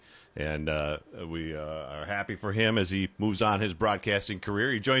And we are happy for him as he moves on his broadcasting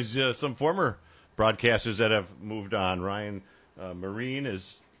career. He joins some former broadcasters that have moved on. Ryan Marine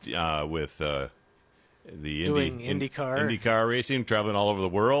is with the IndyCar racing, traveling all over the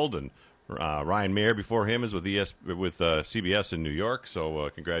world, and Ryan Mayer before him is with CBS in New York. So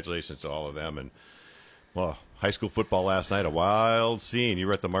congratulations to all of them. And well, high school football last night, a wild scene. You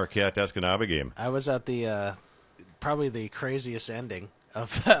were at the Marquette-Escanaba game. I was at the probably the craziest ending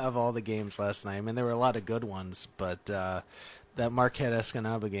of all the games last night. I mean, there were a lot of good ones, but that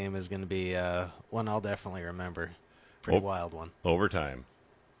Marquette-Escanaba game is going to be one I'll definitely remember. Pretty wild one. Overtime.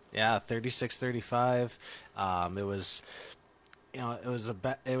 Yeah, 36-35. It was,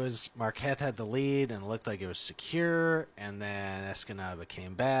 it was Marquette had the lead and it looked like it was secure, and then Escanaba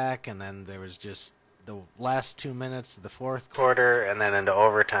came back, and then there was just the last 2 minutes of the fourth quarter, and then into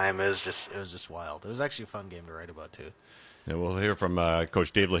overtime. It was just wild. It was actually a fun game to write about too. And we'll hear from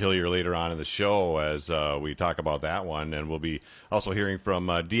Coach Dave LaHillier later on in the show as we talk about that one. And we'll be also hearing from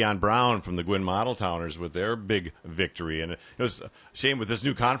Deion Brown from the Gwynn Model Towners with their big victory. And it was a shame with this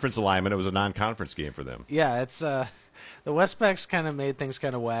new conference alignment. It was a non-conference game for them. Yeah, it's the Westbacks kind of made things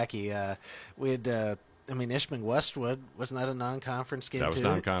kind of wacky. We had, Ishpeming Westwood, wasn't that a non-conference game? That was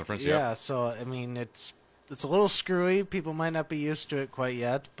non-conference, yeah. So, I mean, it's a little screwy. People might not be used to it quite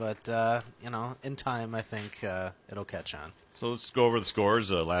yet, but, in time, I think it'll catch on. So let's go over the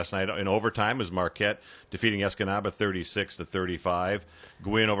scores. Last night in overtime was Marquette defeating Escanaba 36-35.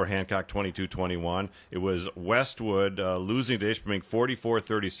 Gwynn over Hancock 22-21. It was Westwood losing to Ishpeming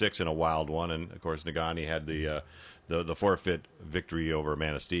 44-36 in a wild one. And, of course, Nagani had the forfeit victory over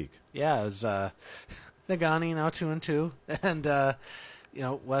Manistee. Yeah, it was Nagani now 2-2. And,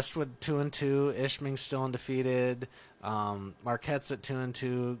 Westwood 2-2, Ishpeming still undefeated, Marquette's at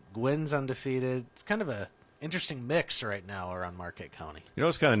 2-2, Gwynn's undefeated. It's kind of a interesting mix right now around Marquette County.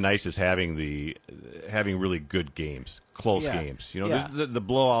 What's kind of nice is having really good games, close games. The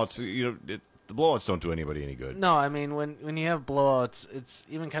blowouts. The blowouts don't do anybody any good. No, I mean when you have blowouts, it's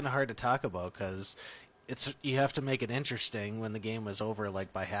even kind of hard to talk about because you have to make it interesting when the game was over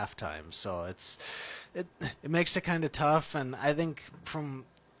like by halftime. So it makes it kind of tough. And I think from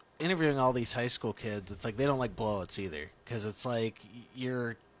interviewing all these high school kids, it's like they don't like blowouts either because it's like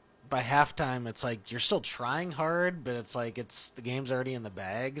by halftime, it's like you're still trying hard, but it's like the game's already in the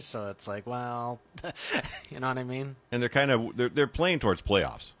bag, so it's like, well, you know what I mean? And they're playing towards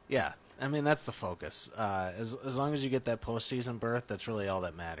playoffs. Yeah, I mean that's the focus. As long as you get that postseason berth, that's really all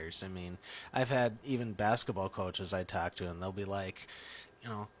that matters. I mean, I've had even basketball coaches I talk to, and they'll be like,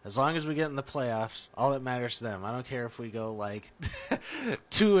 as long as we get in the playoffs, all that matters to them. I don't care if we go like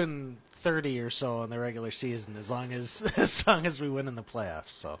 2-30 or so in the regular season, as long as we win in the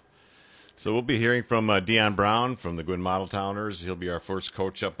playoffs. So we'll be hearing from Deion Brown from the Gwynn Model Towners. He'll be our first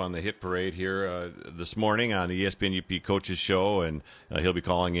coach up on the hit parade here this morning on the ESPN UP Coaches Show, and he'll be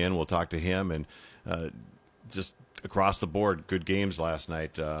calling in. We'll talk to him, and just across the board, good games last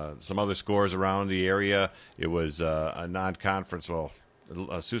night. Some other scores around the area. It was a non-conference. Well,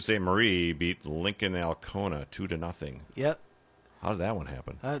 Sault Ste. Marie beat Lincoln Alcona 2-0. Yep. How did that one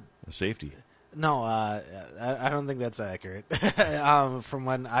happen? Safety. No, I don't think that's accurate. From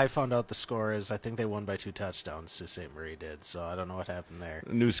when I found out the score is, I think they won by 2 touchdowns. Sault Ste. Marie did, so I don't know what happened there.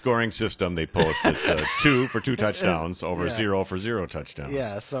 New scoring system they post. It's 2 for 2 touchdowns over 0 for 0 touchdowns.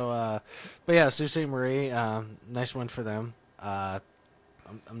 Yeah. So, but yeah, Sault Ste. Marie, nice win for them.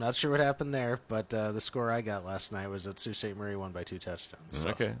 I'm not sure what happened there, but the score I got last night was that Sault Ste. Marie won by 2 touchdowns. So.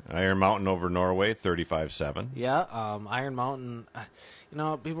 Okay. Iron Mountain over Norway, 35-7. Yeah, Iron Mountain.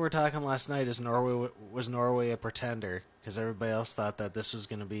 People were talking last night, was Norway a pretender? Because everybody else thought that this was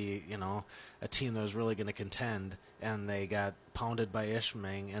going to be, a team that was really going to contend, and they got pounded by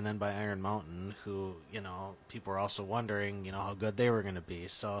Ishpeming and then by Iron Mountain, who, people were also wondering, how good they were going to be.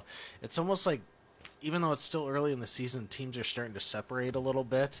 So it's almost like, even though it's still early in the season, teams are starting to separate a little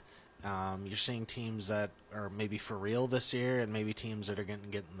bit. You're seeing teams that are maybe for real this year, and maybe teams that are going to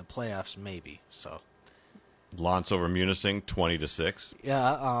get in the playoffs, maybe. So, Lance over Munising, 20-6.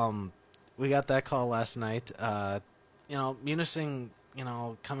 Yeah, we got that call last night. Munising,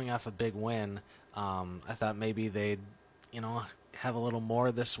 coming off a big win. I thought maybe they'd, have a little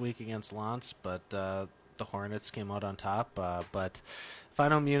more this week against Lance, but the Hornets came out on top. But if I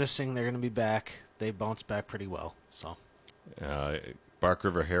know Munising, they're going to be back. They bounced back pretty well. So, Bark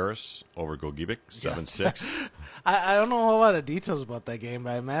River Harris over Gogebic, 7-6. I don't know a whole lot of details about that game,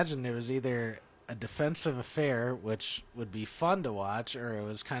 but I imagine it was either a defensive affair, which would be fun to watch, or it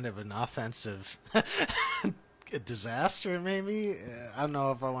was kind of an offensive disaster, maybe. I don't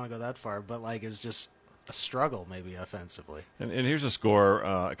know if I want to go that far, but it was just struggle maybe offensively. And here's a score,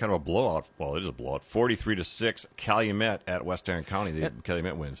 kind of a blowout. Well, it is a blowout. 43-6, Calumet at Western County.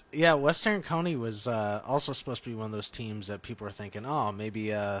 Calumet wins. Yeah, Western County was also supposed to be one of those teams that people were thinking, oh, maybe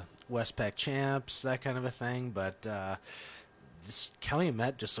Westpac champs, that kind of a thing. But this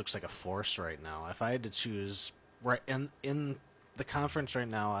Calumet just looks like a force right now. If I had to choose right in the conference right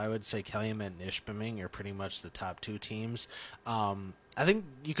now, I would say Calumet and Ishpeming are pretty much the top two teams. I think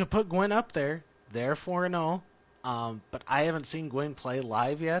you could put Gwyn up there. They're 4-0, but I haven't seen Gwyn play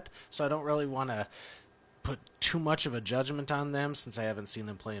live yet, so I don't really want to put too much of a judgment on them since I haven't seen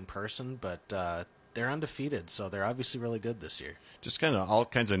them play in person. But they're undefeated, so they're obviously really good this year. Just kind of all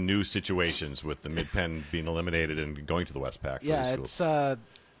kinds of new situations with the Mid-Penn being eliminated and going to the Westpac. Yeah, it's I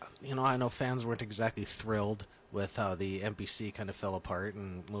know fans weren't exactly thrilled with how the MPC kind of fell apart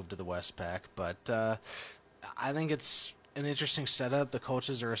and moved to the Westpac, but I think it's an interesting setup. The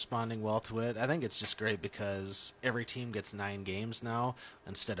coaches are responding well to it. I think it's just great because every team gets 9 games now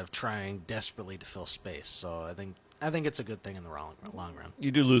instead of trying desperately to fill space. So I think it's a good thing in the long run.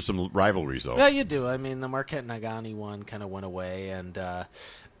 You do lose some rivalries, though. Yeah, you do. I mean, the Marquette-Nagani one kind of went away, and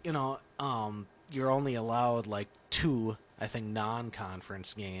you're only allowed like 2, I think,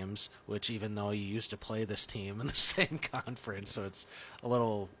 non-conference games, which even though you used to play this team in the same conference, so it's a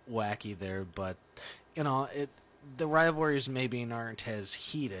little wacky there. But the rivalries maybe aren't as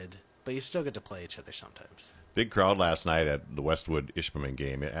heated, but you still get to play each other sometimes. Big crowd last night at the Westwood-Ishpeming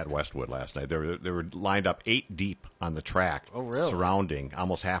game at Westwood last night. They were lined up 8 deep on the track, surrounding,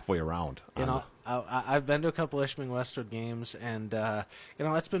 almost halfway around. I've been to a couple Ishpeming Westwood games, and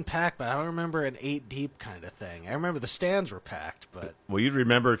it's been packed, but I don't remember an 8 deep kind of thing. I remember the stands were packed, but you'd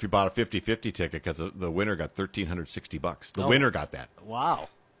remember if you bought a 50-50 ticket because the winner got $1,360. The winner got that. Wow.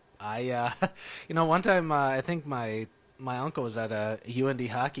 One time I think my uncle was at a UND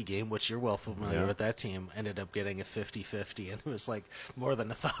hockey game, which you're well familiar with that team, ended up getting a 50-50, and it was like more than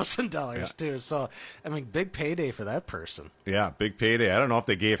 $1,000 too. So, I mean, big payday for that person. Yeah, big payday. I don't know if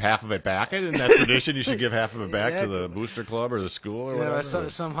they gave half of it back. In that tradition, you should give half of it back to the booster club or the school or whatever.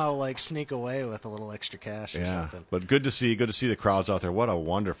 Somehow like sneak away with a little extra cash or something. But good to see the crowds out there. What a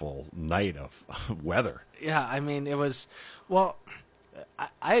wonderful night of weather. Yeah, I mean, it was, well,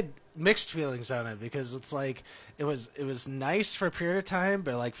 I had mixed feelings on it because it's like it was nice for a period of time,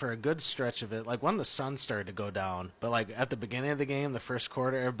 but like for a good stretch of it, like when the sun started to go down, but like at the beginning of the game, the first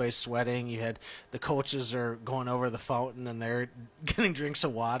quarter, everybody's sweating. You had the coaches are going over the fountain and they're getting drinks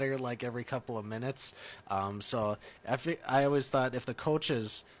of water like every couple of minutes. So I always thought if the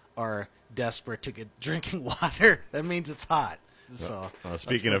coaches are desperate to get drinking water, that means it's hot. So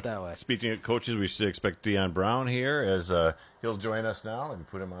speaking of coaches, we should expect Dion Brown here as he'll join us now. Let me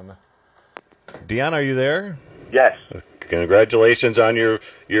put him on. Dion, are you there? Yes. Congratulations on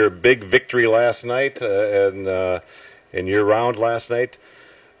your big victory last night and in your round last night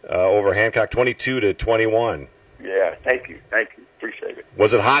over Hancock, 22-21. Yeah, thank you, appreciate it.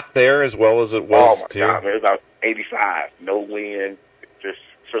 Was it hot there as well as it was? Oh my God, man, it was about 85, no wind, just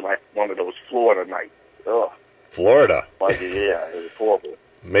feel like one of those Florida nights. Ugh. Florida. Yeah, it was horrible.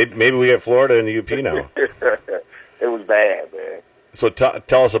 Maybe we get Florida in the UP now. It was bad, man. So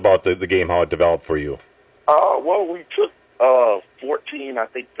tell us about the game, how it developed for you. Well, we took 14, I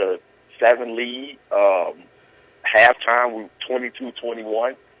think, to 7 lead. Halftime, we were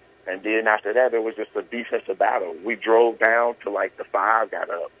 22-21. And then after that, it was just a defensive battle. We drove down to, like, the 5, got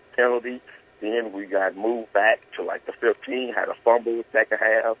a penalty. Then we got moved back to, like, the 15, had a fumble second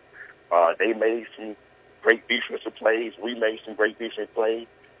half. They made some great defensive plays. We made some great defensive plays.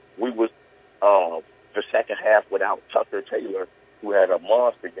 We was the second half without Tucker Taylor, who had a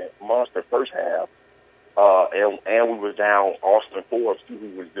monster first half, and we was down Austin Forbes, who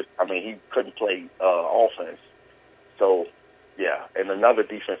was he couldn't play offense. So, yeah, and another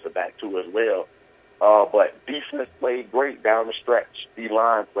defensive back too as well. But defense played great down the stretch.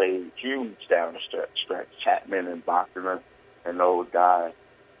 D-line played huge down the stretch. Chapman and Bachner and those guys.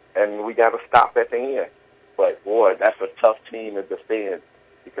 And we got to stop at the end. But, boy, that's a tough team to defend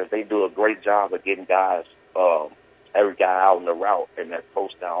because they do a great job of getting guys, every guy out on the route and that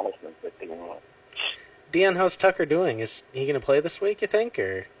post-down offense that they run. Dion, how's Tucker doing? Is he going to play this week, you think?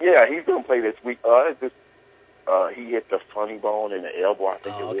 Or? Yeah, he's going to play this week. He hit the funny bone in the elbow, I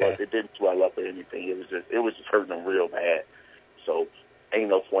think was. It didn't swell up or anything. It was just hurting him real bad. So ain't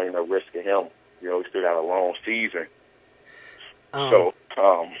no point in risking him. He still got a long season.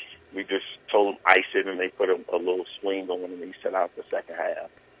 We just told him ice it, and they put a little swing on him, and he set out the second half.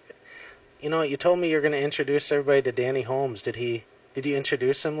 You told me you were going to introduce everybody to Danny Holmes. Did you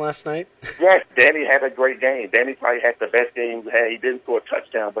introduce him last night? Yes, Danny had a great game. Danny probably had the best game he had. He didn't score a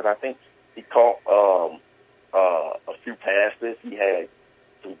touchdown, but I think He caught a few passes. He had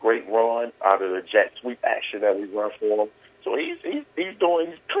some great runs out of the jet sweep action that we run for him. So he's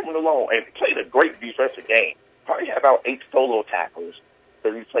coming along and played a great defensive game. Probably had about 8 solo tackles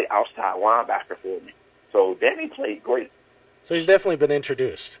because he played outside linebacker for me. So Danny played great. So he's definitely been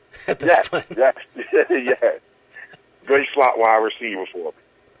introduced at this point. Yes, yes. Great slot wide receiver for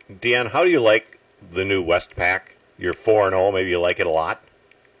me. Deon, how do you like the new Westpac? You're 4-0. Maybe you like it a lot.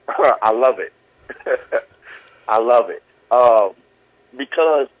 I love it. I love it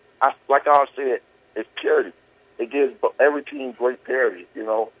because, like I said, it's parity. It gives every team great parity.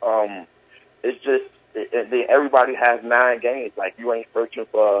 It's just everybody has 9 games. Like you ain't searching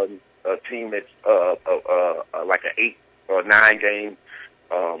for a team that's like an 8 or 9 game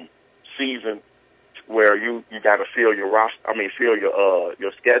season where you got to fill your roster. Fill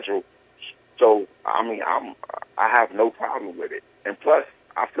your schedule. So I have no problem with it. And plus,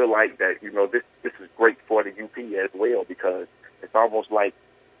 I feel like that this is great for the UP as well because it's almost like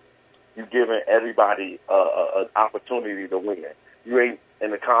you're giving everybody an opportunity to win. You ain't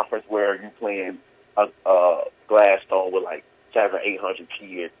in a conference where you playing a Gladstone with like 700-800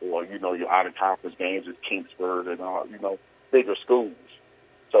 kids, or your out of conference games with Kingsford and all bigger schools.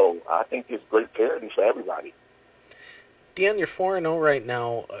 So I think it's great parity for everybody. Deon, you're 4-0 right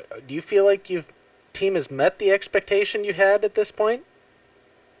now. Do you feel like team has met the expectation you had at this point?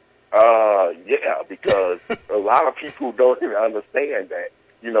 Yeah, because a lot of people don't even understand that.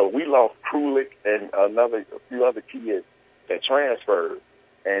 We lost Krulik and a few other kids that transferred,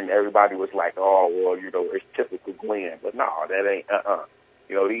 and everybody was like, "Oh, well, it's typical Glenn." But no, that ain't.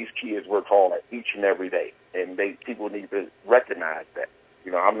 These kids work hard each and every day, and people need to recognize that.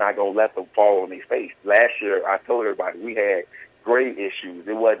 I'm not gonna let them fall on their face. Last year, I told everybody we had grade issues.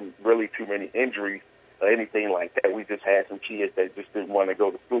 It wasn't really too many injuries or anything like that. We just had some kids that just didn't want to go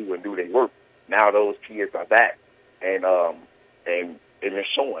to school and do their work. Now those kids are back, and it's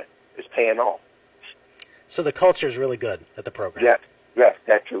showing. It's paying off. So the culture is really good at the program. Yes,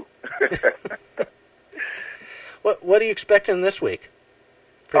 that too. What are you expecting this week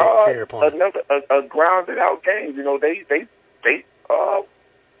for your opponent? Another a grounded out game.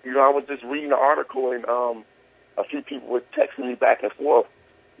 I was just reading an article and a few people were texting me back and forth.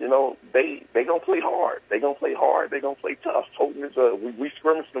 They gonna play hard. They gonna play hard. They gonna play tough. Houghton is we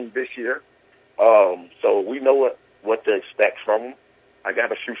scrimmaged them this year, so we know what to expect from them. I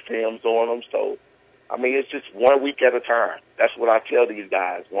got a few films on them, so it's just 1 week at a time. That's what I tell these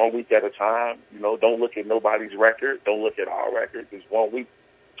guys. 1 week at a time. Don't look at nobody's record. Don't look at our record. Just 1 week.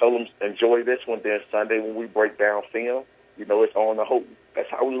 Tell them enjoy this one. Then Sunday when we break down film, it's on the Houghton. That's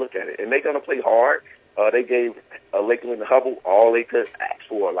how we look at it. And they're gonna play hard. They gave Lakeland and Hubble all they could ask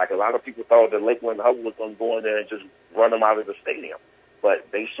for. Like a lot of people thought that Lakeland and Hubble was going to go in there and just run them out of the stadium. But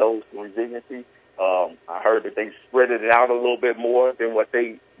they showed some resiliency. I heard that they spread it out a little bit more than what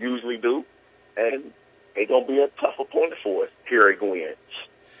they usually do. And they're going to be a tough opponent for us here at Glenn.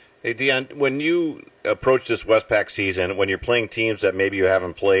 Hey, Deon, when you approach this Westpac season, when you're playing teams that maybe you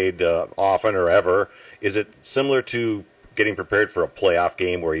haven't played often or ever, is it similar to getting prepared for a playoff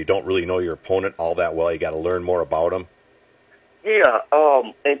game where you don't really know your opponent all that well? You got to learn more about them. Yeah,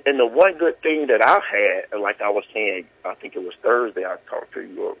 and the one good thing that I've had, like I was saying, I think it was Thursday I talked to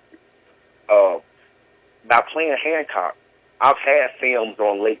you, by playing Hancock, I've had films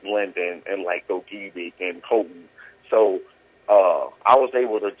on Lakeland and like Ogeechee and Houghton, so I was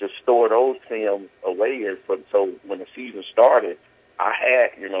able to just store those films away, so when the season started, I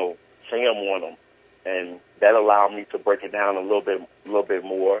had film on them. And that allowed me to break it down a little bit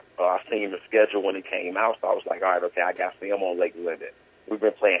more. I seen the schedule when it came out, so I was like, all right, okay, I got film on Lake Linden. We've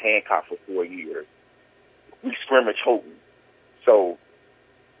been playing Hancock for 4 years. We scrimmage Houghton. So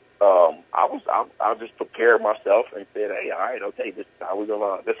I just prepared myself and said, hey, all right, okay, this how we're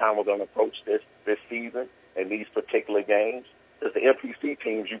gonna approach this season and these particular games. Because the MPC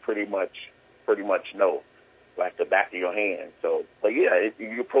teams you pretty much know, like the back of your hand. So, but yeah,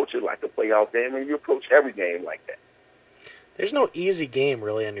 you approach it like a playoff game, and you approach every game like that. There's no easy game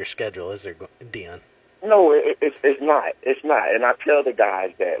really on your schedule, is there, Deon? No, it's not. It's not. And I tell the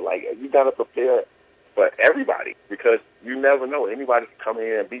guys that, like, you got to prepare for everybody because you never know. Anybody can come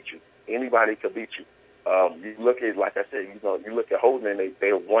in and beat you. Anybody can beat you. You look at, like I said, you look at Houghton, and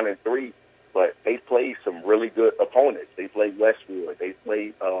they're 1-3, but they played some really good opponents. They played Westwood. They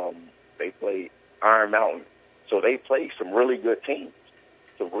played Iron Mountain. So they played some really good teams.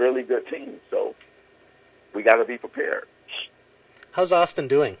 So we got to be prepared. How's Austin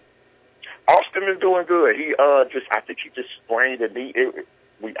doing? Austin is doing good. I think he just sprained a knee.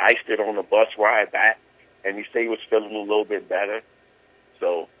 We iced it on the bus ride back, and he said he was feeling a little bit better.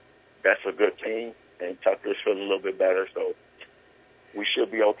 So that's a good thing. And Tucker's feeling a little bit better, so we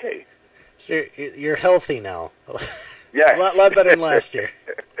should be okay. So you're healthy now. Yes. a lot better than last year.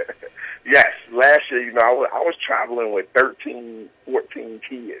 Yes, last year, I was traveling with 13, 14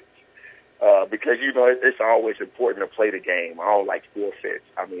 kids because, it's always important to play the game. I don't like forfeits.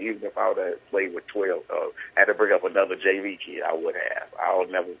 I mean, even if I would have played with 12, had to bring up another JV kid, I would have. I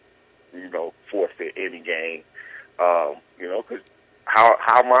would never, forfeit any game, because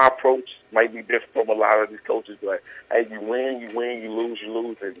how my approach might be different from a lot of these coaches. But, hey, you win, you lose,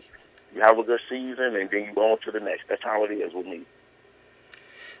 and you have a good season, and then you go on to the next. That's how it is with me.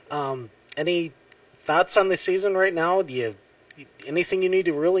 Any thoughts on the season right now? Anything you need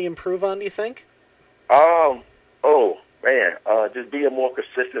to really improve on, do you think? Just being more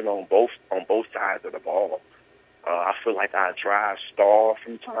consistent on both sides of the ball. I feel like I try to stall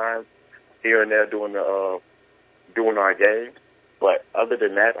sometimes here and there during our game. But other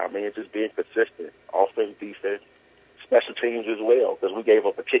than that, I mean, it's just being consistent. Offense, defense, special teams as well, because we gave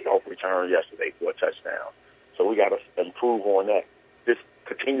up a kickoff return yesterday for a touchdown. So we got to improve on that. Just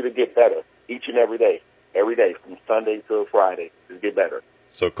continue to get better each and every day from Sunday to Friday. Just get better.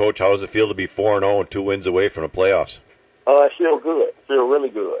 So, Coach, how does it feel to be 4-0 and 2 wins away from the playoffs? It feels good. It feels really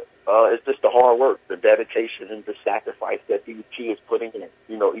good. It's just the hard work, the dedication, and the sacrifice that these kids put in,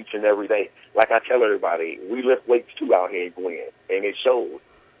 each and every day. Like I tell everybody, we lift weights too out here in Gwen, and it shows.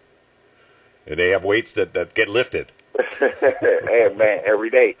 And they have weights that get lifted. Hey, man, every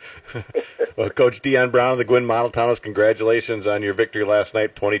day. Well, Coach Deion Brown of the Gwin Model Towners, congratulations on your victory last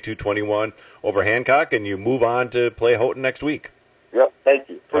night, 22-21 over Hancock, and you move on to play Houghton next week. Yep, thank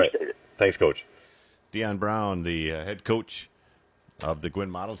you. Appreciate it. Thanks, Coach. Deion Brown, the head coach of the Gwin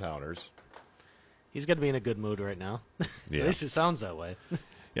Model Towners. He's got to be in a good mood right now. Yeah. At least it sounds that way.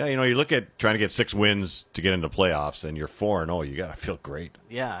 Yeah, you look at trying to get 6 wins to get into playoffs, and you're 4-0. You got to feel great.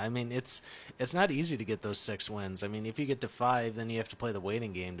 Yeah, I mean, it's not easy to get those 6 wins. I mean, if you get to 5, then you have to play the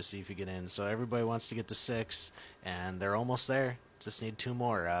waiting game to see if you get in. So everybody wants to get to 6, and they're almost there. Just need 2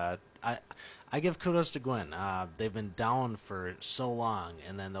 more. I give kudos to Gwin. They've been down for so long,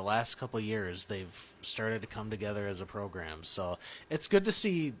 and then the last couple of years they've started to come together as a program. So it's good to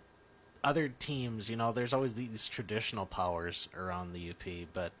see other teams. There's always these traditional powers around the UP,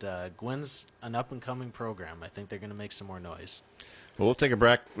 but Gwin's an up-and-coming program. I think they're going to make some more noise. Well, we'll take a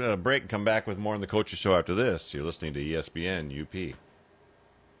break and come back with more on the Coaches Show after this. You're listening to ESPN UP.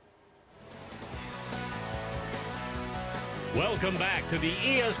 Welcome back to the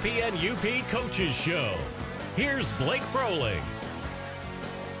ESPN UP Coaches Show. Here's Blake Froling.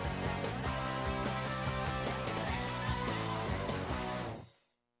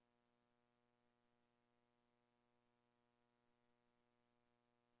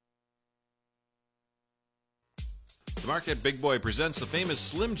 The Marquette Big Boy presents the famous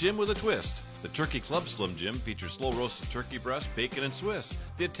Slim Jim with a twist. The Turkey Club Slim Jim features slow-roasted turkey breast, bacon, and Swiss.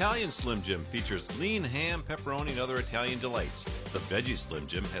 The Italian Slim Jim features lean ham, pepperoni, and other Italian delights. The Veggie Slim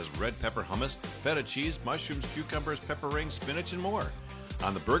Jim has red pepper hummus, feta cheese, mushrooms, cucumbers, pepper rings, spinach, and more.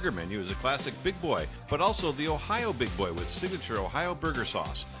 On the burger menu is a classic Big Boy, but also the Ohio Big Boy with signature Ohio burger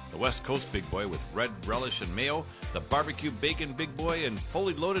sauce, the West Coast Big Boy with red relish and mayo, the barbecue bacon Big Boy, and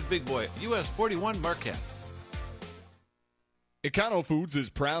fully loaded Big Boy, US 41 Marquette. Econo Foods is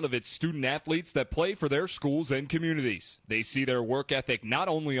proud of its student athletes that play for their schools and communities. They see their work ethic not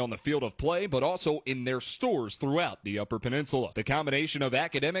only on the field of play, but also in their stores throughout the Upper Peninsula. The combination of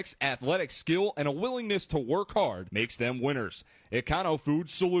academics, athletic skill, and a willingness to work hard makes them winners. Econo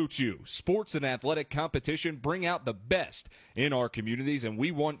Foods salutes you. Sports and athletic competition bring out the best in our communities, and we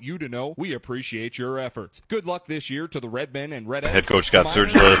want you to know we appreciate your efforts. Good luck this year to the Redmen and Red Head coach Scott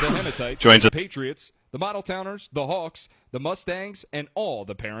Surgela joins us. The Patriots, the Model Towners, the Hawks, the Mustangs, and all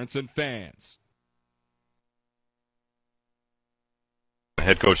the parents and fans.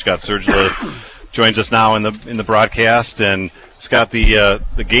 Head coach Scott Surgela joins us now in the broadcast, and Scott,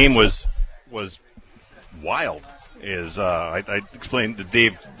 the game was wild. I explained to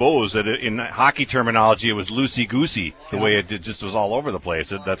Dave Bowes that in hockey terminology it was loosey-goosey, the way it just was all over the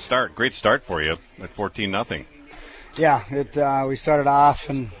place. Great start for you at 14-0. Yeah, we started off,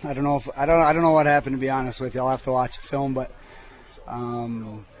 and I don't know what happened, to be honest with you. I'll have to watch the film, but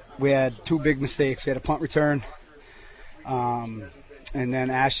we had 2 big mistakes. We had a punt return, and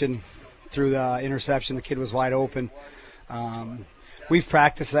then Ashton threw the interception. The kid was wide open. We've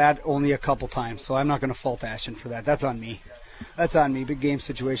practiced that only a couple times, so I'm not going to fault Ashton for that. That's on me. Big game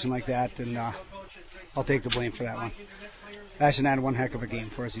situation like that, and I'll take the blame for that one. Ashton had one heck of a game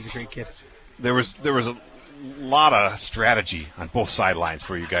for us. He's a great kid. There was a lot of strategy on both sidelines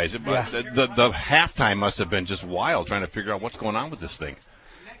for you guys. The halftime must have been just wild, trying to figure out what's going on with this thing.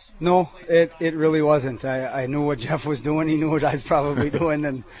 No, it really wasn't. I knew what Jeff was doing. He knew what I was probably doing,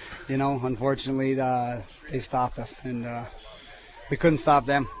 and unfortunately, they stopped us, and we couldn't stop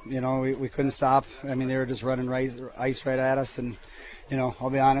them. We couldn't stop. I mean, they were just running ice right at us, and I'll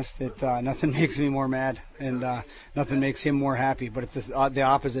be honest, that nothing makes me more mad, and nothing makes him more happy. But it's the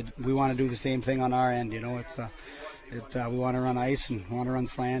opposite. We want to do the same thing on our end. We want to run ice and want to run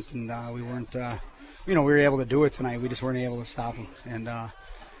slant, and we weren't. We were able to do it tonight. We just weren't able to stop them, and I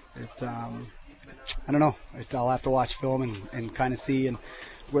don't know. I'll have to watch film and kind of see and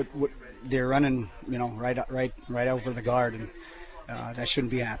what they're running. Right over the guard, and that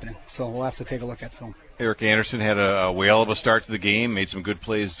shouldn't be happening. So we'll have to take a look at film. Eric Anderson had a whale of a start to the game, made some good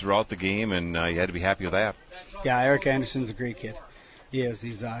plays throughout the game, and you had to be happy with that. Yeah, Eric Anderson's a great kid. He is.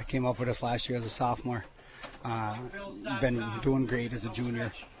 He's came up with us last year as a sophomore. Been doing great as a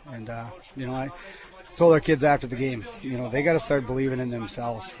junior, and I told our kids after the game, they got to start believing in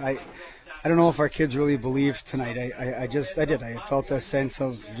themselves. I don't know if our kids really believed tonight. I did. I felt a sense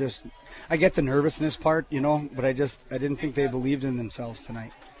of just. I get the nervousness part, but I didn't think they believed in themselves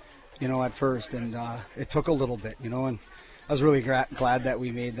tonight, at first, and it took a little bit, and I was really glad that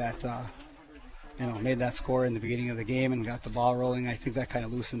we made that, made that score in the beginning of the game and got the ball rolling. I think that kind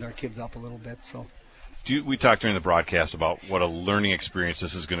of loosened our kids up a little bit. So. We talked during the broadcast about what a learning experience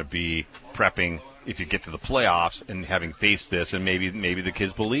this is going to be, prepping if you get to the playoffs and having faced this, and maybe the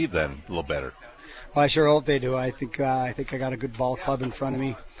kids believe then a little better. Well, I sure hope they do. I think I got a good ball club in front of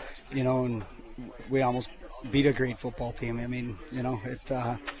me, and we almost beat a great football team. I mean, we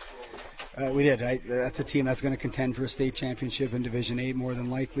did. That's a team that's going to contend for a state championship in Division 8 more than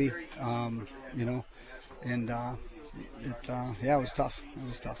likely. And it was tough. It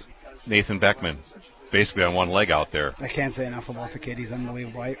was tough. Nathan Beckman, basically on one leg out there. I can't say enough about the kid. He's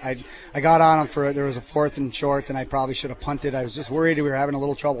unbelievable. I got on him there was a 4th and short, and I probably should have punted. I was just worried we were having a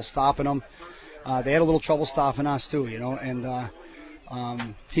little trouble stopping him. They had a little trouble stopping us too, and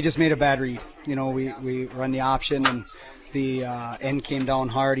he just made a bad read. We run the option, and the end came down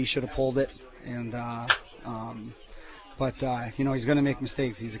hard. He should have pulled it, and but he's going to make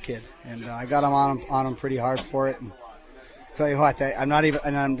mistakes. He's a kid, and I got him on him pretty hard for it. And tell you what,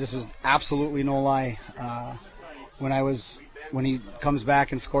 this is absolutely no lie. When he comes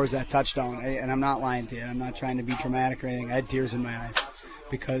back and scores that touchdown, and I'm not lying to you, I'm not trying to be dramatic or anything. I had tears in my eyes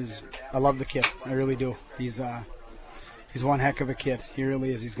because I love the kid. I really do. He's one heck of a kid. He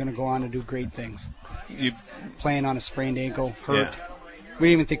really is. He's going to go on to do great things. Playing on a sprained ankle, hurt. Yeah. We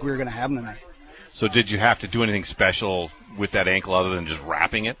didn't even think we were going to have him tonight. So did you have to do anything special with that ankle other than just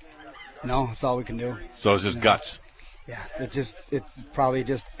wrapping it? No, that's all we can do. So it's just guts. Yeah, it's probably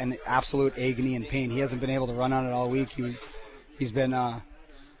just an absolute agony and pain. He hasn't been able to run on it all week. He's been in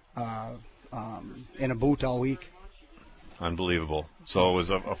a boot all week. Unbelievable. So it was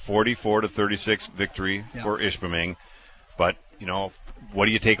a 44-36 victory for Ishpeming. But, what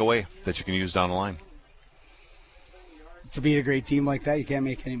do you take away that you can use down the line? To beat a great team like that, you can't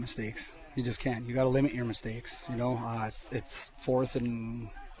make any mistakes. You just can't. You got to limit your mistakes. It's 4th and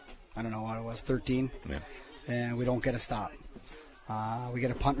I don't know what it was, 13. Yeah. And we don't get a stop. We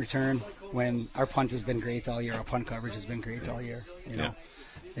get a punt return when our punt has been great all year. Our punt coverage has been great all year.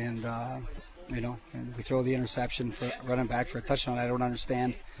 And and we throw the interception for running back for a touchdown. I don't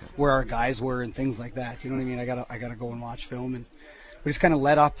understand where our guys were and things like that. You know what I mean? I gotta go and watch film, and we just kind of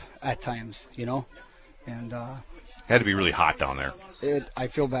let up at times, and had to be really hot down there. I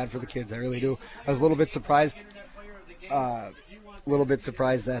feel bad for the kids. I really do. I was a little bit surprised.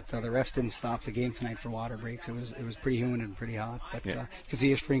 That the refs didn't stop the game tonight for water breaks. It was pretty humid and pretty hot. But you could see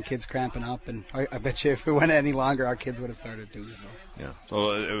your spring kids cramping up, and I bet you if it went any longer, our kids would have started too. So. Yeah.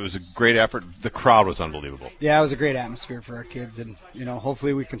 So it was a great effort. The crowd was unbelievable. Yeah, it was a great atmosphere for our kids, and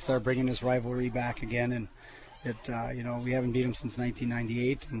hopefully we can start bringing this rivalry back again. And we haven't beat them since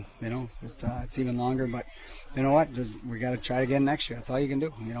 1998, and it's even longer. But you know what? We got to try again next year. That's all you can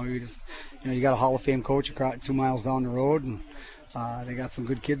do. You got a Hall of Fame coach 2 miles down the road, and they got some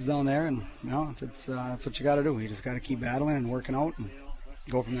good kids down there, and that's what you got to do. You just got to keep battling and working out and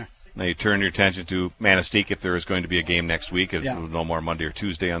go from there. Now you turn your attention to Manistee if there is going to be a game next week. No more Monday or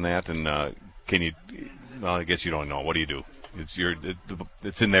Tuesday on that. And can you? Well, I guess you don't know. What do you do?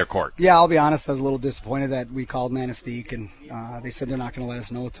 It's in their court. Yeah, I'll be honest. I was a little disappointed that we called Manistee, and they said they're not going to let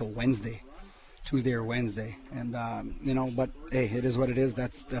us know until Tuesday or Wednesday. And but hey, it is what it is.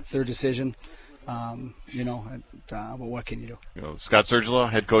 That's their decision. But what can you do? Scott Sergila,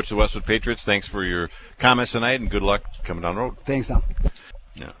 head coach of the Westwood Patriots, thanks for your comments tonight, and good luck coming down the road. Thanks, Tom.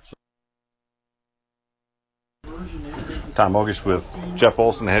 Yeah. Tom Mogish with Jeff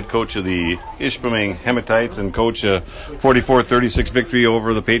Olson, head coach of the Ishpeming Hematites, and coach a 44-36 victory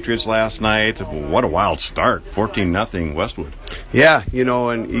over the Patriots last night. What a wild start, 14-0 Westwood. Yeah,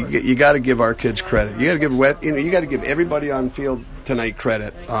 and you got to give our kids credit. You got to give everybody on field tonight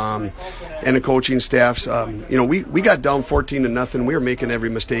credit, and the coaching staffs. We got down 14-0. We were making every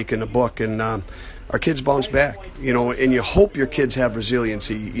mistake in the book, and our kids bounce back, and you hope your kids have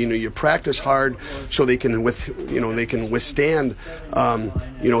resiliency. You practice hard so they can withstand,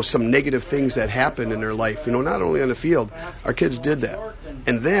 some negative things that happen in their life. Not only on the field, our kids did that,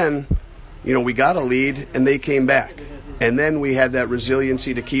 and then, we got a lead and they came back. And then we had that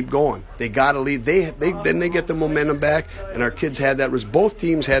resiliency to keep going. They got a lead. Then they get the momentum back, and our kids had that. Both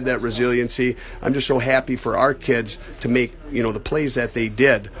teams had that resiliency. I'm just so happy for our kids to make the plays that they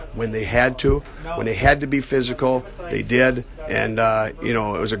did when they had to, when they had to be physical. They did, and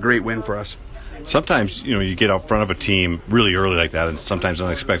it was a great win for us. Sometimes, you get out front of a team really early like that, and sometimes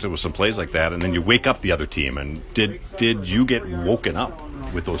unexpected with some plays like that, and then you wake up the other team. And did you get woken up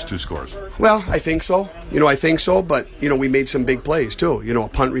with those two scores? Well, I think so. But, we made some big plays, too. A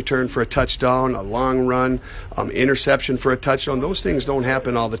punt return for a touchdown, a long run, interception for a touchdown. Those things don't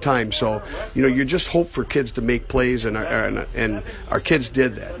happen all the time. So, you just hope for kids to make plays, and our kids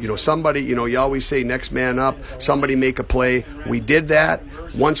did that. Somebody, you always say next man up, somebody make a play. We did that.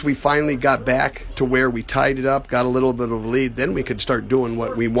 Once we finally got back to where we tied it up, got a little bit of a lead, then we could start doing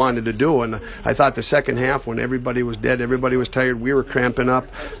what we wanted to do. And I thought the second half, when everybody was dead, everybody was tired, we were cramping up.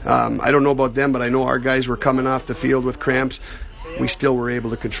 I don't know about them, but I know our guys were coming off the field with cramps. We still were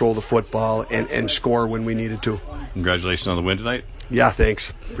able to control the football and score when we needed to. Congratulations on the win tonight. Yeah, thanks.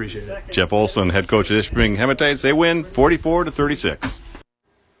 Appreciate it. Jeff Olson, head coach of the Ishpeming Hematites. They win 44-36.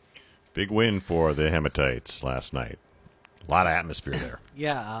 Big win for the Hematites last night. A lot of atmosphere there.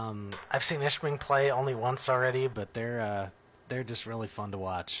 Yeah, I've seen Ishpeming play only once already, but they're just really fun to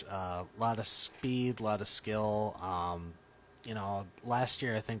watch. A lot of speed, a lot of skill. Last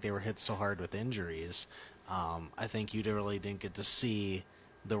year I think they were hit so hard with injuries. I think you really didn't get to see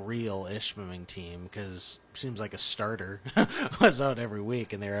the real Ishpeming team because it seems like a starter was out every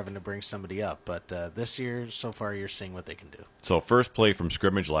week and they're having to bring somebody up. But this year, so far, you're seeing what they can do. So first play from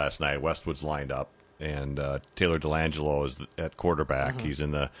scrimmage last night, Westwood's lined up, and Taylor Delangelo is at quarterback.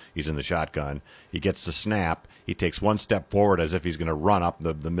 Mm-hmm. He's in the shotgun. He gets the snap. He takes one step forward as if he's going to run up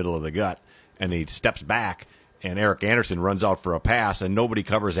the middle of the gut, and he steps back. And Eric Anderson runs out for a pass, and nobody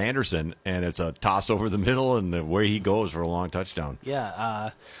covers Anderson, and it's a toss over the middle, and away he goes for a long touchdown. Yeah,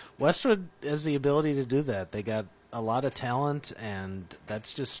 Westwood has the ability to do that. They got a lot of talent, and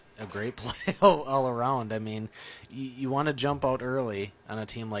that's just a great play all around. I mean, you want to jump out early on a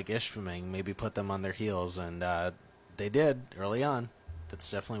team like Ishpeming, maybe put them on their heels, and they did early on.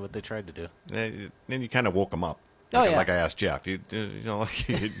 That's definitely what they tried to do. And you kind of woke them up. Yeah. Like I asked Jeff, you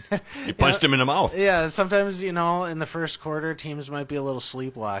punched him in the mouth. Yeah, sometimes, in the first quarter, teams might be a little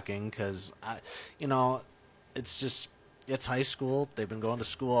sleepwalking because, it's high school. They've been going to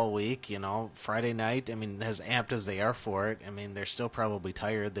school all week, Friday night, as amped as they are for it, they're still probably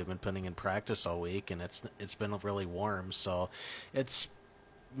tired. They've been putting in practice all week, and it's been really warm. So it's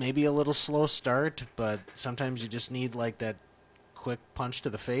maybe a little slow start, but sometimes you just need, that quick punch to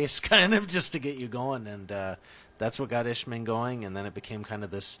the face kind of just to get you going, and that's what got Ishpeming going, and then it became kind of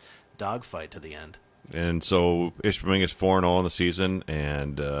this dogfight to the end. And so Ishpeming is 4-0 in the season,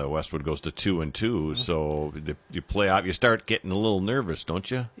 and Westwood goes to 2-2. Mm-hmm. So you play out, you start getting a little nervous, don't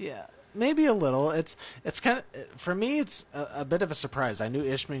you? Yeah, maybe a little. It's kind of, for me, it's a bit of a surprise. I knew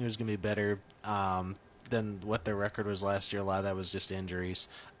Ishpeming was going to be better than what their record was last year. A lot of that was just injuries.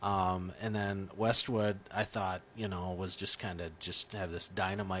 And then Westwood, I thought, was just kind of just have this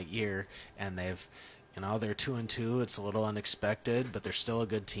dynamite year, and they've, they're 2-2. It's a little unexpected, but they're still a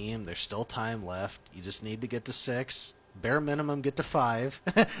good team. There's still time left. You just need to get to 6. Bare minimum, get to 5,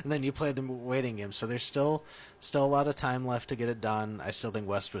 and then you play the waiting game. So there's still a lot of time left to get it done. I still think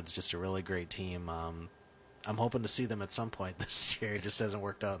Westwood's just a really great team. I'm hoping to see them at some point this year. It just hasn't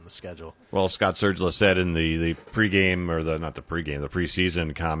worked out in the schedule. Well, Scott Sergila said in the pregame, or the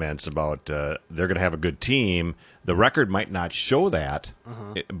preseason comments about they're going to have a good team. The record might not show that,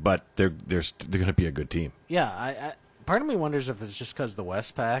 but they're going to be a good team. Yeah, part of me wonders if it's just because the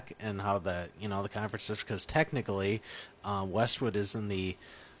West Pack and how the conference is, because technically Westwood is in the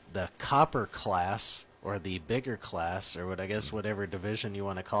copper class, or the bigger class, or whatever division you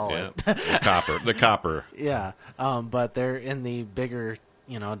want to call it. The copper. Yeah, but they're in the bigger,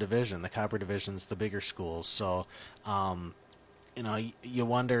 division. The copper division's the bigger schools. So, you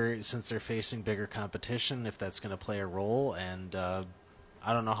wonder, since they're facing bigger competition, if that's going to play a role. And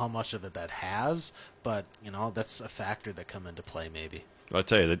I don't know how much of it that has, but that's a factor that come into play maybe. I'll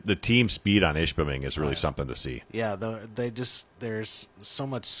tell you, the team speed on Ishpeming is really something to see. Yeah, there's so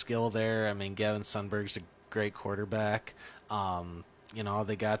much skill there. I mean, Gavin Sundberg's a great quarterback.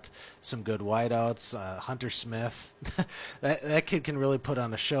 They got some good wideouts. Hunter Smith, that kid can really put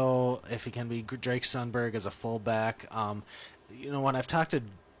on a show if he can be Drake Sundberg as a fullback. When I've talked to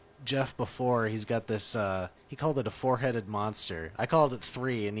Jeff before, he's got this, he called it a four-headed monster. I called it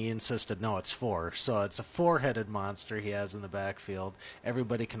 3, and he insisted, no, it's 4. So it's a four-headed monster he has in the backfield.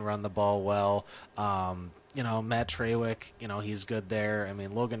 Everybody can run the ball well. Matt Trawick, he's good there. I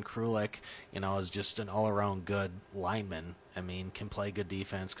mean, Logan Krulik, is just an all-around good lineman. I mean, can play good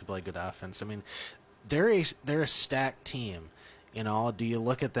defense, can play good offense. I mean, they're a stacked team. Do you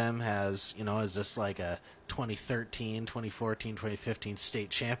look at them as, is this like a 2013, 2014, 2015 state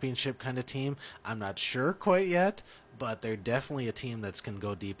championship kind of team? I'm not sure quite yet, but they're definitely a team that can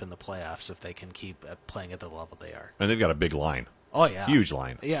go deep in the playoffs if they can keep playing at the level they are. And they've got a big line. Oh, yeah. Huge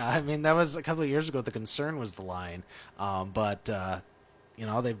line. Yeah, I mean, that was a couple of years ago. The concern was the line. But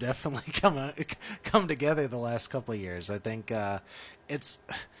they've definitely come together the last couple of years. I think it's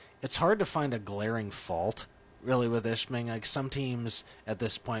hard to find a glaring fault really with Ishpeming. Like, some teams at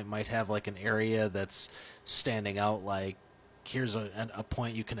this point might have like an area that's standing out, like here's a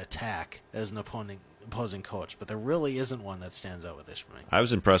point you can attack as an opposing coach, but there really isn't one that stands out with Ishpeming. I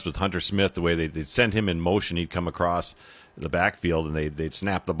was impressed with Hunter Smith, the way they'd send him in motion. He'd come across the backfield and they'd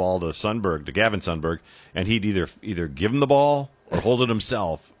snap the ball to Gavin Sundberg, and he'd either give him the ball or hold it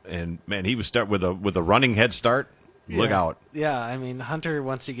himself. And man, he would start with a running head start. Look out. Yeah, I mean, Hunter,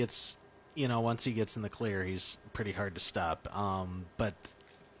 once he gets in the clear, he's pretty hard to stop. But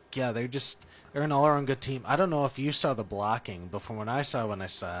yeah, they're an all-around good team. I don't know if you saw the blocking, but from when I saw them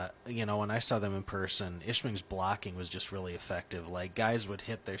in person, Ishpeming's blocking was just really effective. Like, guys would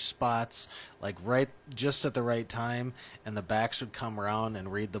hit their spots like right just at the right time, and the backs would come around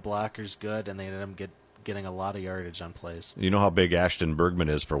and read the blockers good, and they ended up getting a lot of yardage on plays. You know how big Ashton Bergman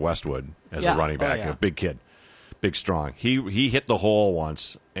is for Westwood as a running back. A big kid, big, strong. He hit the hole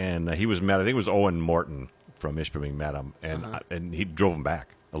once, and he was met. I think it was Owen Morton from Ishpeming met him, and he drove him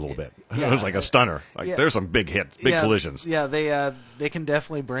back a little bit. Yeah. It was like a stunner. There's some big hits, big collisions. Yeah, they can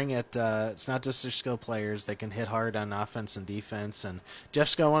definitely bring it. It's not just their skill players. They can hit hard on offense and defense. And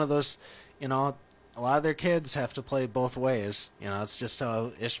Jeff's got one of those, a lot of their kids have to play both ways. It's just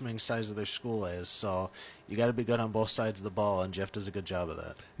how Ishpeming's size of their school is. So you got to be good on both sides of the ball, and Jeff does a good job of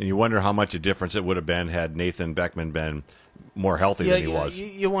that. And you wonder how much a difference it would have been had Nathan Beckman been more healthy than he was.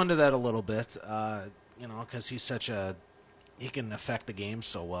 You wonder that a little bit, because he's he can affect the game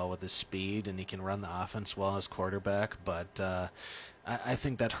so well with his speed, and he can run the offense well as quarterback. But I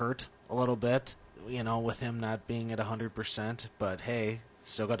think that hurt a little bit, with him not being at 100%. But hey,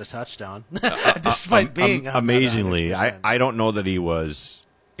 still got a touchdown, despite being amazingly. I don't know that he was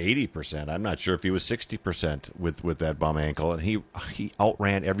 80%. I'm not sure if he was 60% with that bum ankle, and he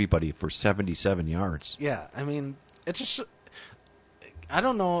outran everybody for 77 yards. Yeah, I mean, it's just. I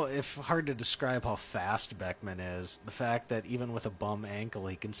don't know if hard to describe how fast Beckman is. The fact that even with a bum ankle,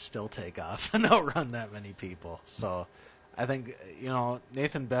 he can still take off and outrun that many people. So I think,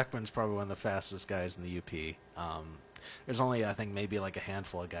 Nathan Beckman's probably one of the fastest guys in the UP. There's only, I think, maybe like a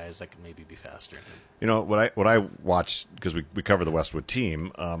handful of guys that could maybe be faster than him. What I watched, because we cover the Westwood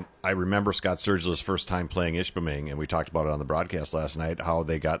team, I remember Scott Sergula's first time playing Ishpeming, and we talked about it on the broadcast last night, how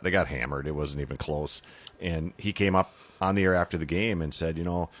they got hammered. It wasn't even close. And he came up on the air after the game and said,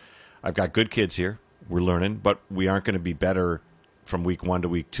 I've got good kids here. We're learning, but we aren't going to be better from week 1 to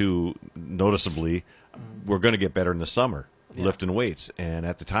week 2 noticeably. We're going to get better in the summer. Lifting weights. And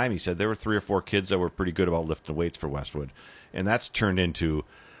at the time, he said there were 3 or 4 kids that were pretty good about lifting weights for Westwood. And that's turned into,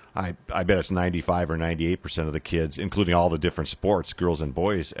 I bet it's 95 or 98% of the kids, including all the different sports, girls and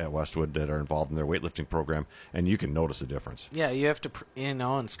boys at Westwood, that are involved in their weightlifting program. And you can notice a difference. Yeah, you have to,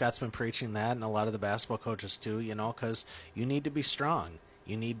 and Scott's been preaching that, and a lot of the basketball coaches too, because you need to be strong.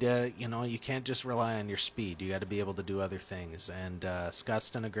 You need to, you can't just rely on your speed. You got to be able to do other things. And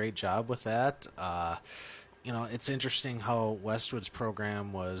Scott's done a great job with that. It's interesting how Westwood's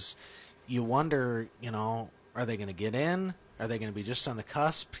program was. You wonder, are they going to get in? Are they going to be just on the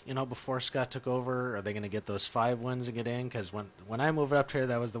cusp, before Scott took over? Are they going to get those 5 wins and get in? Because when I moved up here,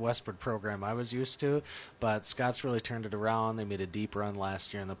 that was the Westwood program I was used to. But Scott's really turned it around. They made a deep run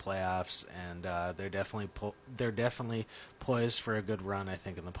last year in the playoffs, and they're definitely poised for a good run, I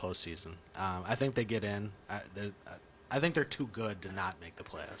think, in the postseason. I think they get in. I think they're too good to not make the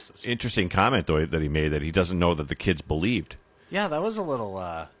playoffs this year. Interesting comment, though, that he made, that he doesn't know that the kids believed. Yeah, that was a little.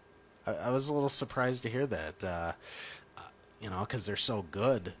 I was a little surprised to hear that. because they're so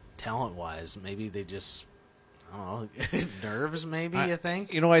good talent-wise. Maybe they just, I don't know, nerves maybe, you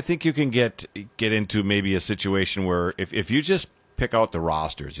think? I think you can get into maybe a situation where if you just pick out the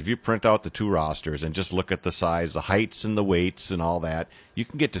rosters, if you print out the 2 rosters and just look at the size, the heights and the weights and all that, you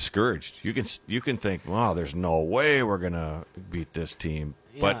can get discouraged. You can think, wow, there's no way we're going to beat this team.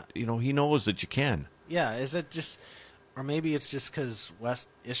 Yeah. But, he knows that you can. Yeah, is it just... Or maybe it's just because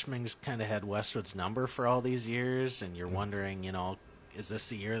Ishpeming's kind of had Westwood's number for all these years, and you're wondering, is this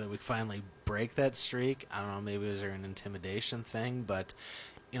the year that we finally break that streak? I don't know, maybe was there an intimidation thing, but,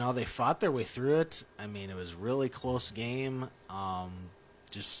 they fought their way through it. I mean, it was a really close game.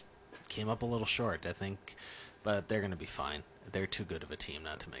 Just came up a little short, I think, but they're going to be fine. They're too good of a team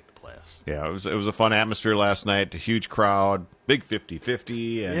not to make the playoffs. Yeah, it was a fun atmosphere last night. A huge crowd, big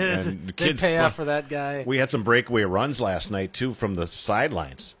 50-50. And the kids pay off for that guy. We had some breakaway runs last night, too, from the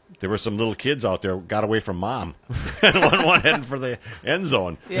sidelines. There were some little kids out there got away from mom and one heading for the end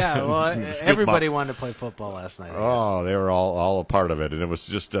zone. Yeah, well, everybody wanted to play football last night. Oh, they were all a part of it, and it was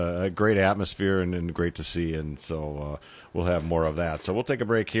just a great atmosphere and great to see, and so we'll have more of that. So we'll take a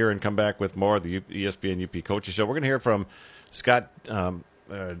break here and come back with more of the ESPN UP Coaches Show. We're going to hear from Scott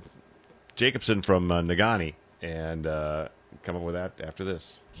Jacobson from Negaunee, and come up with that after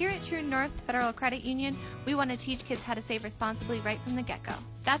this. Here at True North Federal Credit Union, we want to teach kids how to save responsibly right from the get-go.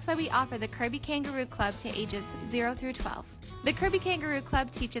 That's why we offer the Kirby Kangaroo Club to ages 0 through 12. The Kirby Kangaroo Club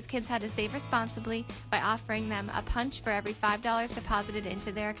teaches kids how to save responsibly by offering them a punch for every $5 deposited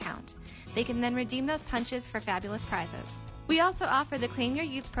into their account. They can then redeem those punches for fabulous prizes. We also offer the Claim Your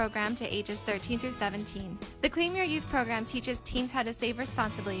Youth program to ages 13 through 17. The Claim Your Youth program teaches teens how to save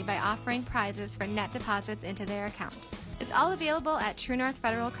responsibly by offering prizes for net deposits into their account. It's all available at True North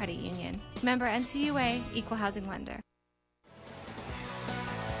Federal Credit Union. Member NCUA, Equal Housing Lender.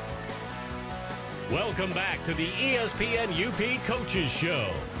 Welcome back to the ESPN UP Coaches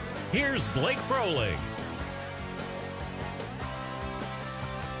Show. Here's Blake Froling.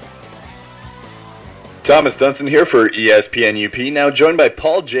 Thomas Dunstan here for ESPN UP, now joined by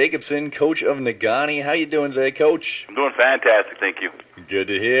Paul Jacobson, coach of Negaunee. How you doing today, Coach? I'm doing fantastic, thank you. Good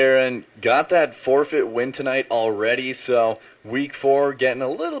to hear, and got that forfeit win tonight already, so week 4 getting a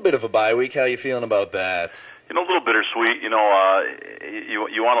little bit of a bye week. How you feeling about that? A little bittersweet. You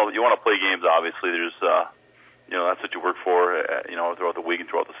want to play games. Obviously, there's that's what you work for. Throughout the week and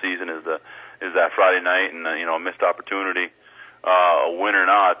throughout the season is that Friday night, and a missed opportunity. A win or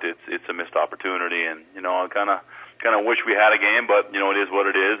not, it's a missed opportunity, and I kind of wish we had a game, but it is what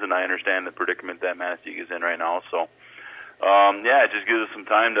it is, and I understand the predicament that Manistee is in right now. So, it just gives us some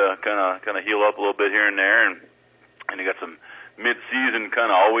time to kind of heal up a little bit here and there, and you got some mid-season kind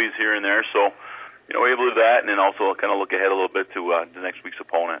of always here and there. So, we're able to do that, and then also kind of look ahead a little bit to the next week's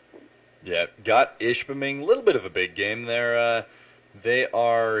opponent. Yeah, got Ishpeming, a little bit of a big game there. They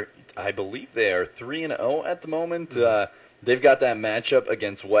are, I believe, they are 3-0 at the moment. They've got that matchup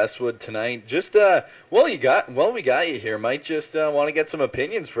against Westwood tonight. Just we got you here. Might just want to get some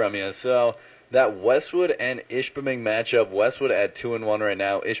opinions from you. So that Westwood and Ishpeming matchup. Westwood at 2-1 right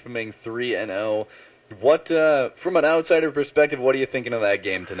now. Ishpeming 3-0. What from an outsider perspective, what are you thinking of that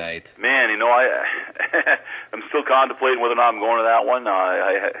game tonight? Man, I'm still contemplating whether or not I'm going to that one.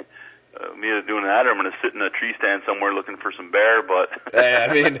 I'm either doing that or I'm going to sit in a tree stand somewhere looking for some bear. But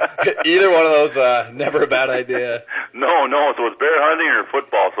hey, either one of those, never a bad idea. No. So it's bear hunting or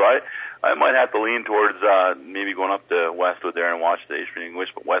football. So I might have to lean towards maybe going up to Westwood there and watch the Ishpeming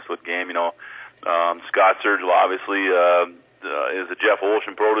Westwood game. Scott Sergel obviously is a Jeff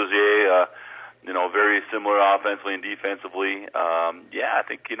Olsen protege. Very similar offensively and defensively. I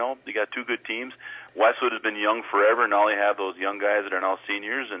think you got two good teams. Westwood has been young forever, and now they have those young guys that are now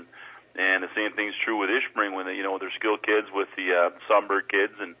seniors, and the same thing's true with Ishpeming when they're skilled kids with the Sunberg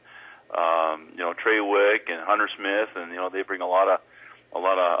kids, and Trey Wick and Hunter Smith, and they bring a lot of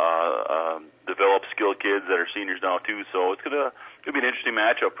developed skilled kids that are seniors now too. So it's gonna be an interesting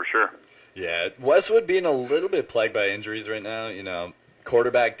matchup for sure. Yeah, Westwood being a little bit plagued by injuries right now.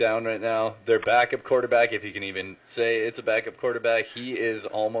 Quarterback down right now. Their backup quarterback, if you can even say it's a backup quarterback, he is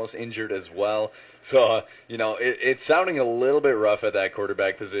almost injured as well. So, it's sounding a little bit rough at that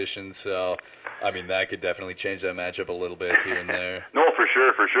quarterback position. So, that could definitely change that matchup a little bit here and there. No, for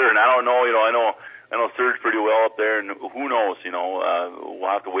sure. And I don't know, I know Serge pretty well up there, and who knows,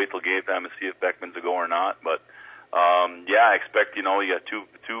 we'll have to wait till game time and see if Beckman's a go or not. But, I expect, you got two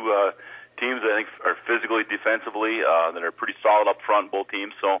teams that I think are physically, defensively, that are pretty solid up front, both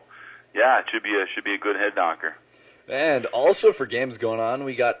teams. So, it should be a good head knocker. And also for games going on,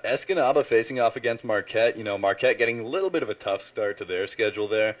 we got Escanaba facing off against Marquette. Marquette getting a little bit of a tough start to their schedule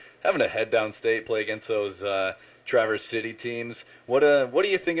there, having to head downstate, play against those Traverse City teams. What are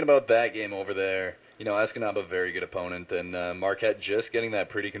you thinking about that game over there? Escanaba, a very good opponent, and Marquette just getting that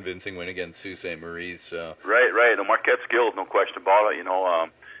pretty convincing win against Sault Ste. Marie. So Right. No, Marquette's skilled, no question about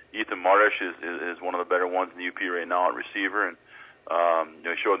it. Ethan Martish is one of the better ones in the UP right now at receiver, and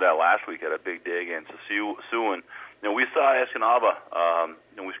he showed that last week at a big day against Sioux. And we saw Escanaba.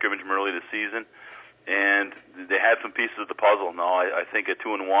 We scrimmaged them early this season, and they had some pieces of the puzzle. Now I think at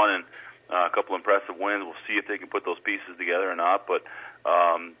 2-1 and a couple impressive wins, we'll see if they can put those pieces together or not. But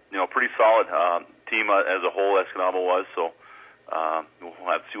pretty solid team as a whole, Escanaba was. So we'll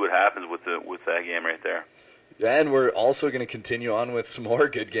have to see what happens with that game right there. And we're also going to continue on with some more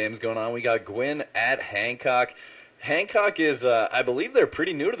good games going on. We got Gwynn at Hancock. Hancock is, I believe they're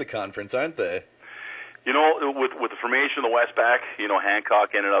pretty new to the conference, aren't they? With the formation of the Westpac, Hancock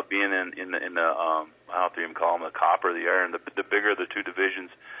ended up being in the I don't know if you even call them the copper or the iron, the bigger of the two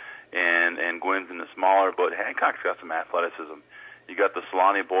divisions, and Gwynn's in the smaller. But Hancock's got some athleticism. You got the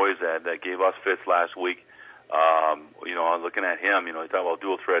Solani boys that gave us fits last week. Looking at him, you talk about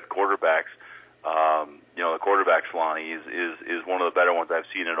dual threat quarterbacks. The quarterback Solani is one of the better ones I've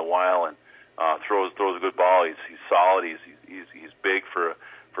seen in a while, and throws a good ball. He's solid. He's big for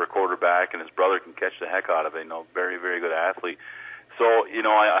a quarterback, and his brother can catch the heck out of it. Very, very good athlete. So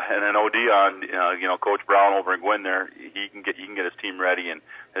I know Dion, Coach Brown over in Gwynn there, he can get his team ready and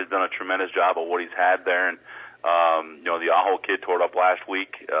has done a tremendous job of what he's had there. And the Aho kid tore it up last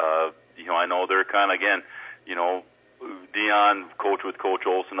week. I know they're kind of Dion coached with Coach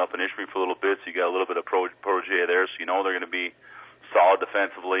Olson up in Ishpeming for a little bit, so you got a little bit of protege there. So they're going to be solid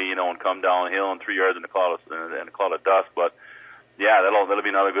defensively, and come downhill in 3 yards in a cloud of dust. But yeah, that'll be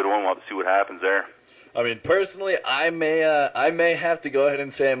another good one. We'll have to see what happens there. I mean, personally, I may have to go ahead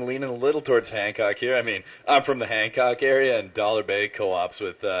and say I'm leaning a little towards Hancock here. I mean, I'm from the Hancock area, and Dollar Bay co-ops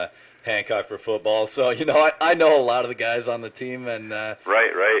with Hancock for football, so I know a lot of the guys on the team, and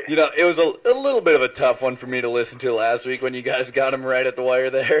right. It was a little bit of a tough one for me to listen to last week when you guys got him right at the wire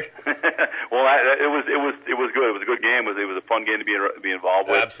there. Well, it was good. It was a good game. It was a fun game to be involved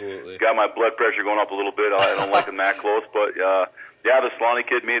with. Absolutely. Got my blood pressure going up a little bit. I don't like him that close, but the Solani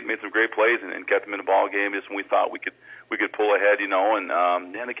kid made some great plays and kept him in the ball game just when we thought we could pull ahead,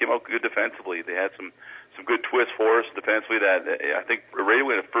 and they came out good defensively. They had some good twists for us defensively that I think right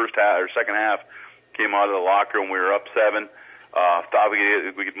away in the first half or second half came out of the locker room. We were up 7. Thought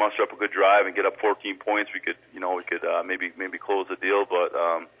we could muster up a good drive and get up 14 points. We could maybe close the deal, but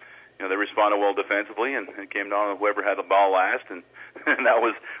they responded well defensively, and it came down to whoever had the ball last, and that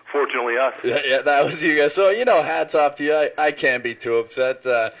was fortunately us. Yeah, that was you guys. So hats off to you. I can't be too upset.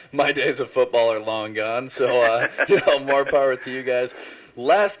 My days of football are long gone, so more power to you guys.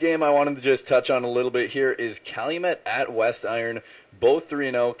 Last game I wanted to just touch on a little bit here is Calumet at West Iron, both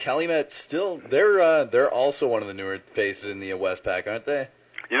 3-0. Calumet still, they're also one of the newer faces in the Westpac, aren't they?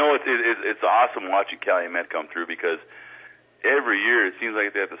 It's awesome watching Calumet come through because every year it seems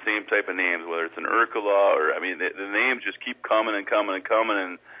like they have the same type of names, whether it's an Urkula or the names just keep coming and coming and coming,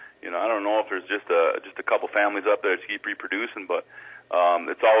 and I don't know if there's just a couple families up there that keep reproducing, but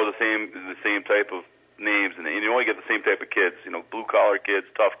it's always the same type of names, and you only get the same type of kids, blue collar kids,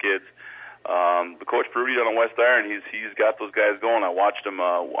 tough kids. The Coach Peruti down on West Iron, he's got those guys going. I watched him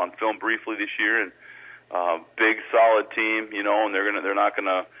on film briefly this year, and big solid team, and they're not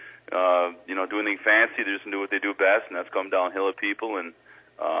gonna do anything fancy. They're just gonna do what they do best, and that's come downhill at people. And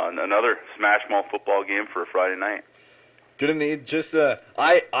another smash mouth football game for a Friday night. Good indeed. Just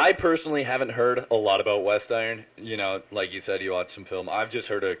I personally haven't heard a lot about West Iron. Like you said, you watched some film. I've just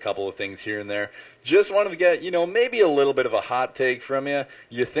heard a couple of things here and there. Just wanted to get, maybe a little bit of a hot take from you.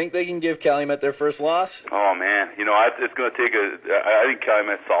 You think they can give Calumet their first loss? Oh, man. It's going to take I think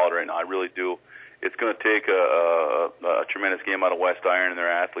Calumet's solid right now. I really do. It's going to take a tremendous game out of West Iron and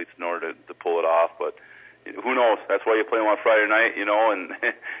their athletes in order to pull it off. But who knows? That's why you play them on Friday night, and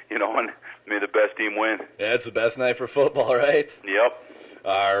may the best team win. Yeah, it's the best night for football, right? Yep.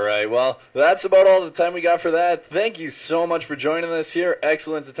 All right, well, that's about all the time we got for that. Thank you so much for joining us here.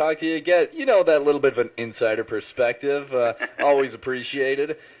 Excellent to talk to you. Get, that little bit of an insider perspective. Always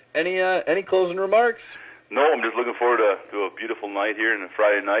appreciated. Any closing remarks? No, I'm just looking forward to a beautiful night here and a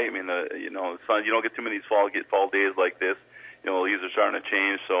Friday night. I mean, the sun, you don't get too many fall days like this. The leaves are starting to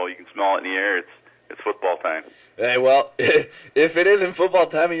change, so you can smell it in the air. It's football time. Hey, well, if it isn't football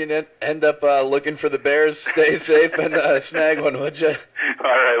time and you end up looking for the Bears, stay safe and snag one, would you? All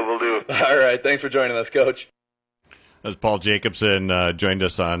right, we'll do. All right, thanks for joining us, Coach. As Paul Jacobson joined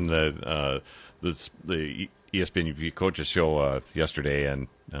us on the ESPN UP Coaches Show yesterday, and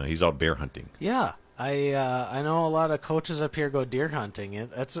he's out bear hunting. Yeah. I know a lot of coaches up here go deer hunting.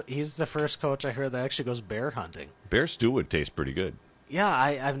 He's the first coach I heard that actually goes bear hunting. Bear stew would taste pretty good. Yeah,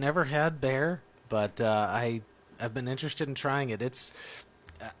 I've never had bear, but I've been interested in trying it.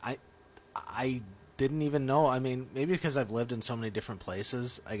 I didn't even know. I mean, maybe because I've lived in so many different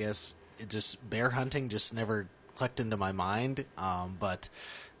places, I guess bear hunting just never clicked into my mind. But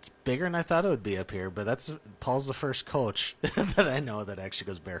it's bigger than I thought it would be up here. But Paul's the first coach that I know that actually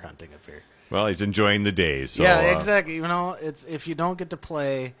goes bear hunting up here. Well, he's enjoying the day. So, yeah, exactly. It's if you don't get to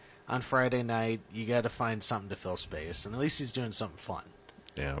play on Friday night, you got to find something to fill space, and at least he's doing something fun.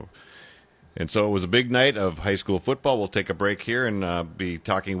 Yeah. And so it was a big night of high school football. We'll take a break here and be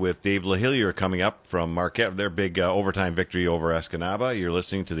talking with Dave LaHillier coming up from Marquette, their big overtime victory over Escanaba. You're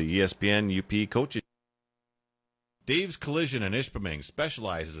listening to the ESPN UP Coaches. Dave's Collision in Ishpeming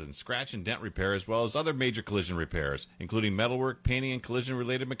specializes in scratch and dent repair as well as other major collision repairs, including metalwork, painting, and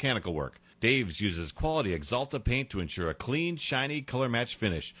collision-related mechanical work. Dave's uses quality Axalta paint to ensure a clean, shiny, color-matched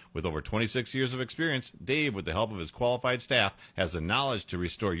finish. With over 26 years of experience, Dave, with the help of his qualified staff, has the knowledge to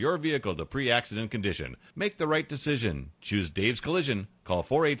restore your vehicle to pre-accident condition. Make the right decision. Choose Dave's Collision. Call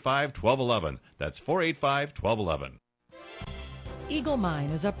 485-1211. That's 485-1211. Eagle Mine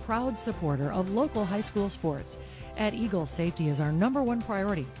is a proud supporter of local high school sports. At Eagle, safety is our #1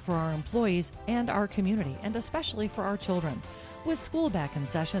 priority for our employees and our community, and especially for our children. With school back in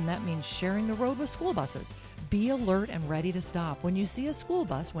session, that means sharing the road with school buses. Be alert and ready to stop when you see a school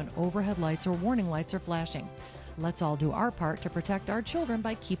bus when overhead lights or warning lights are flashing. Let's all do our part to protect our children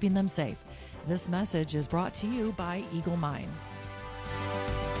by keeping them safe. This message is brought to you by Eagle Mine.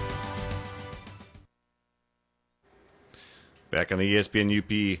 Back on the ESPN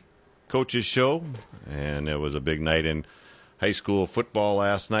UP Coaches Show, and it was a big night in high school football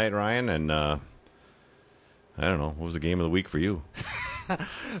last night, Ryan, and I don't know, what was the game of the week for you? There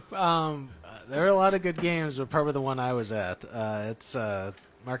were a lot of good games, but probably the one I was at. It's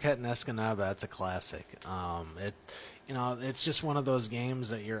Marquette and Escanaba. It's a classic. It's just one of those games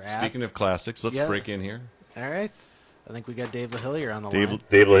that you're at. Speaking of classics, let's break in here. All right. I think we got Dave LaHillier on the line.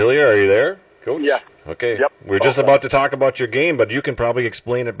 Dave LaHillier, are you there, Coach? Yeah. Okay. Yep. We're just about to talk about your game, but you can probably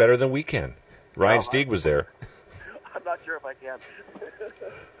explain it better than we can. Ryan Stieg was there. I'm not sure if I can.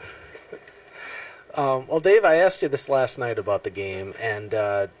 Well, Dave, I asked you this last night about the game, and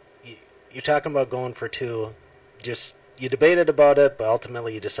you're talking about going for two. Just you debated about it, but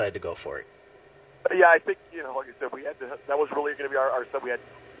ultimately you decided to go for it. Yeah, I think like I said, that was really going to be our stuff. We had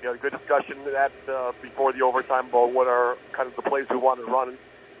a good discussion that before the overtime about what are kind of the plays we wanted to run,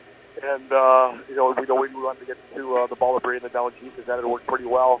 and we wanted to get to the ball to Brady and the down deep, because that had worked pretty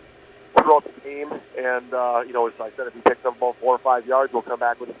well throughout the game. And as I said, if he picks up about 4 or 5 yards, we'll come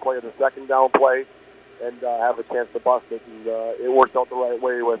back with a play of the second down play and have a chance to bust it. And it worked out the right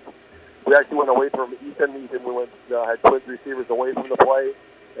way. We actually went away from Ethan. We had twins receivers away from the play,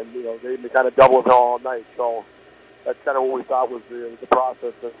 and they kind of double it all night. So that's kind of what we thought was the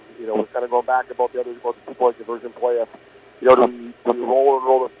process. And we're kind of going back about the 2-point conversion play. Do we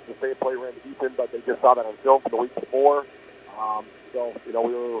roll the same play ran to Ethan, but they just saw that on film from the week before. So we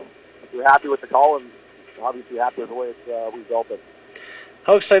were happy with the call, and obviously happy with the way it resulted.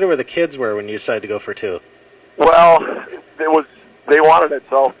 How excited were the kids when you decided to go for two? Well, they wanted it,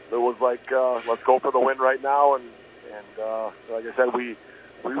 so it was like let's go for the win right now. And like I said, we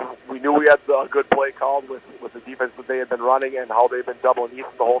knew we had a good play called with the defense that they had been running and how they've been doubling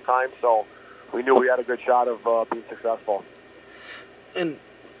Ethan the whole time. So we knew we had a good shot of being successful. And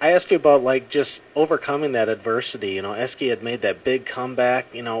I asked you about just overcoming that adversity. Esky had made that big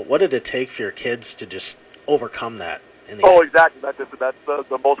comeback. What did it take for your kids to just overcome that? Exactly. That's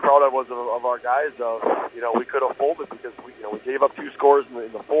the most proud I was of our guys. We could have folded because we gave up 2 scores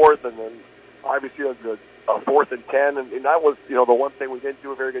in the fourth, and then obviously a 4th and 10, and that was the one thing we didn't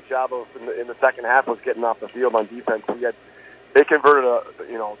do a very good job of in the second half was getting off the field on defense. They converted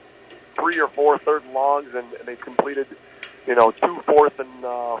 3 or 4 third and longs, and they completed 2 fourth and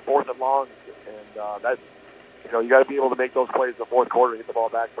longs, and that's you got to be able to make those plays in the fourth quarter and get the ball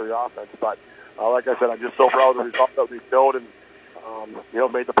back for your offense. But like I said, I'm just so proud of the result that we showed, and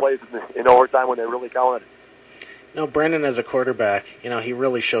made the plays in overtime when they really counted. Brendan as a quarterback, he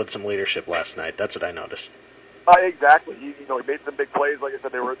really showed some leadership last night. That's what I noticed. Exactly. He made some big plays. Like I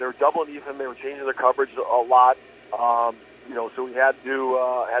said, they were doubling Ethan. They were changing their coverage a lot. So we had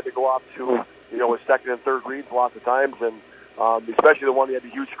to go up to his second and third reads lots of times, and especially the one he had the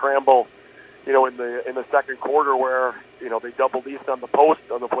huge scramble, in the second quarter where they doubled Ethan on the post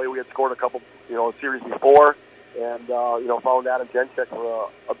on the play we had scored a couple series before, and found Adam Jenchek for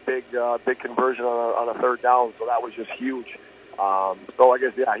a big conversion on a third down. So that was just huge. So I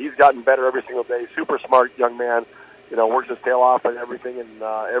guess, yeah, he's gotten better every single day. Super smart young man. Works his tail off and everything, and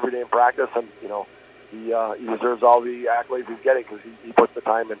every day in practice, and he deserves all the accolades he's getting because he puts the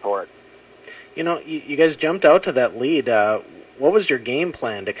time in for it. You guys jumped out to that lead. What was your game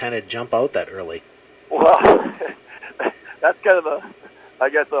plan to kind of jump out that early? Well, that's kind of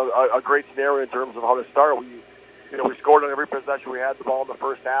a great scenario in terms of how to start. We scored on every possession we had the ball in the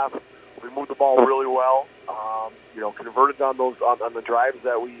first half. We moved the ball really well. Converted on those on the drives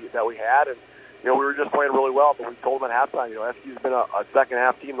that we had, and we were just playing really well. But we told them at halftime, SQ's been a second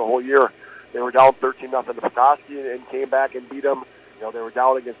half team the whole year. They were down 13-0 to Petoskey and came back and beat them. They were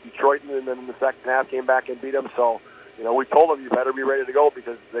down against Detroit, and then in the second half came back and beat them. So, we told them you better be ready to go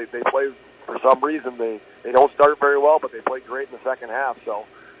because they play, for some reason, they don't start very well, but they play great in the second half. So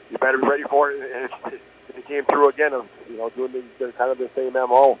you better be ready for it. And it came through again of, doing the kind of the same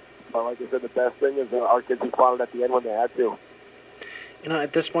MO. But like I said, the best thing is our kids responded at the end when they had to.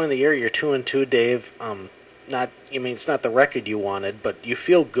 At this point in the year, you're 2-2, Dave. It's not the record you wanted, but do you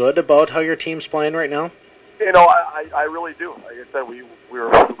feel good about how your team's playing right now? I really do. Like I said, we were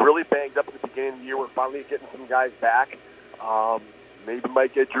really banged up at the beginning of the year. We're finally getting some guys back. Maybe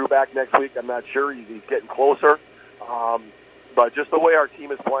might get Drew back next week. I'm not sure. He's getting closer. But just the way our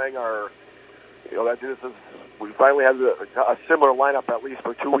team is playing, we finally have a similar lineup at least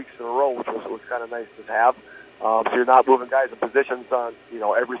for 2 weeks in a row, which was kind of nice to have. So you're not moving guys in positions on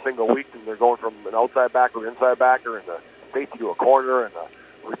every single week, and they're going from an outside backer or inside backer and a safety to a corner, and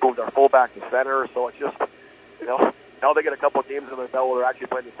we moved our fullback to center. So it's just now they get a couple of games in their belt where they're actually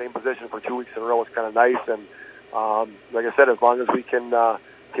playing the same position for 2 weeks in a row. It's kind of nice, and like I said, as long as we can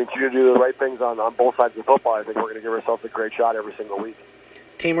continue to do the right things on both sides of the football, I think we're going to give ourselves a great shot every single week.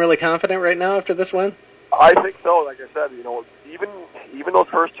 Team really confident right now after this win? I think so. Like I said, even those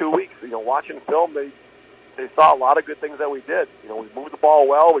first 2 weeks, watching film, they saw a lot of good things that we did. We moved the ball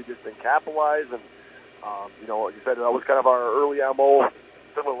well. We just didn't capitalize, and like you said, that was kind of our early MO.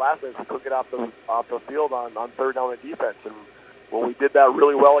 Similar last night, we couldn't get off the field on third down and defense, and when we did that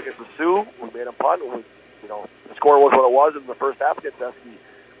really well against the Sioux, we made them punt. And the score was what it was in the first half against Esky.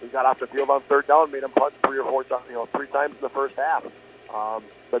 We got off the field on third down, made them punt 3 or 4 times, 3 times in the first half.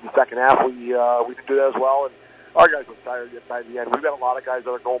 But the second half, we didn't do that as well, and our guys were tired by the end. We've got a lot of guys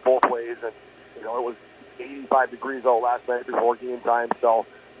that are going both ways, and it was 85 degrees out last night before game time. So,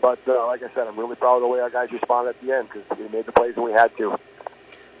 but like I said, I'm really proud of the way our guys responded at the end because we made the plays when we had to.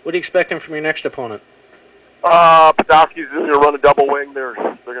 What are you expecting from your next opponent? Petoskey's going to run a double wing. They're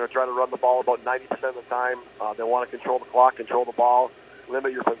going to try to run the ball about 90% of the time. They want to control the clock, control the ball,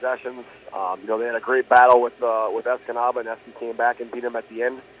 limit your possessions. They had a great battle with Escanaba, and Esky came back and beat them at the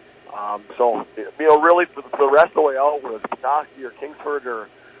end. So, really for the rest of the way out, whether it's Petoskey or Kingsford or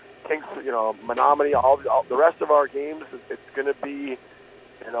Menominee, all the rest of our games, it's going to be,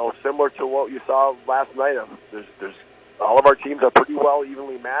 similar to what you saw last night. There's all of our teams are pretty well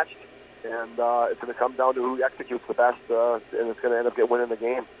evenly matched, and it's going to come down to who executes the best, and it's going to end up winning the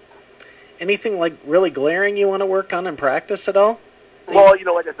game. Anything like really glaring you want to work on in practice at all? Well,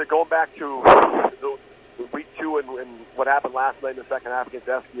 like I said, going back to the week 2 and what happened last night in the second half against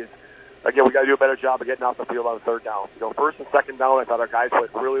Esky is, again, we got to do a better job of getting off the field on third down. First and second down, I thought our guys played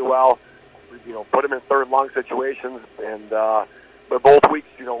really well. We, put them in third and long situations, and but both weeks,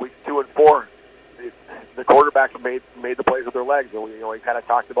 weeks 2 and 4, the quarterbacks made the plays with their legs. And we kind of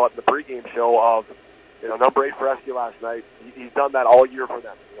talked about in the pregame show of, number 8 for Esky last night. He's done that all year for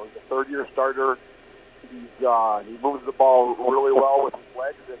them. He's a third-year starter. He moves the ball really well with his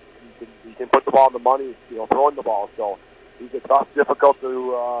legs, and he can put the ball on the money, throwing the ball. So he's a tough, difficult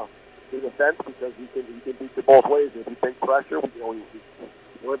to defense because he can beat you both ways. If you think pressure, we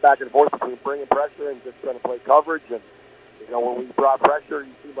went back and forth between bringing pressure and just trying to play coverage. And when we brought pressure,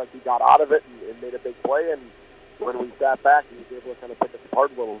 he seemed like he got out of it and made a big play. And when we sat back, he was able to kind of pick us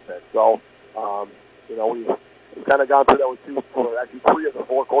apart a little bit. So we've kind of gone through that with 3 of the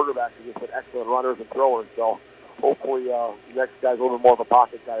 4 quarterbacks who just been excellent runners and throwers. So hopefully the next guy's a little bit more of a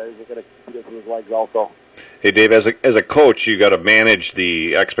pocket guy. He's going to beat us with his legs also. Hey, Dave, as a coach, you got to manage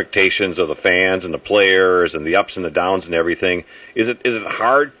the expectations of the fans and the players and the ups and the downs and everything. Was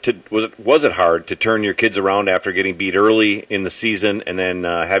it hard to turn your kids around after getting beat early in the season and then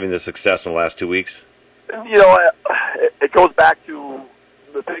having the success in the last 2 weeks? It goes back to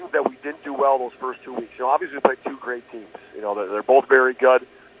the things that we didn't do well those first 2 weeks. Obviously we played 2 great teams. They're both very good.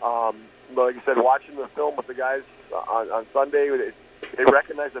 But like I said, watching the film with the guys on Sunday, they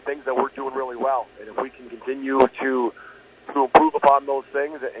recognize the things that we're doing really well. And if we can continue to improve upon those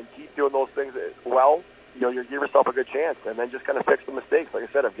things and keep doing those things well, you give yourself a good chance. And then just kind of fix the mistakes, like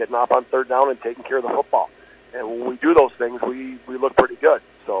I said, of getting off on third down and taking care of the football. And when we do those things, we look pretty good.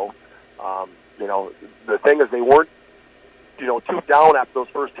 So, the thing is they weren't, too down after those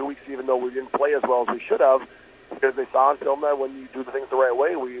first 2 weeks, even though we didn't play as well as we should have, because they saw on film that when you do the things the right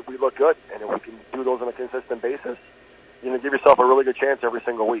way, we look good. And if we can do those on a consistent basis, give yourself a really good chance every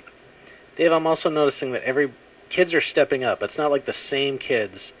single week. Dave, I'm also noticing that kids are stepping up. It's not like the same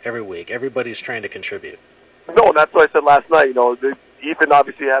kids every week. Everybody's trying to contribute. No, and that's what I said last night. Ethan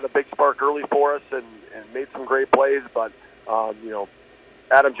obviously had a big spark early for us and made some great plays, but,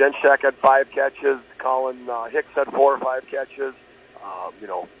 Adam Jenshak had 5 catches. Colin Hicks had 4 or 5 catches.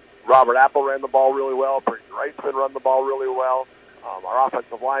 Robert Apple ran the ball really well. Brady Reitzman ran the ball really well. Our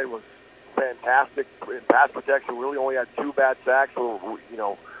offensive line was fantastic in pass protection. We really only had 2 bad sacks. Out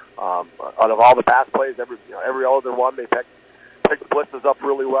of all the pass plays, every other one, they picked the blitzes up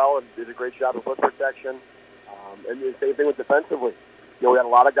really well and did a great job of blitz protection. And the same thing with defensively. We had a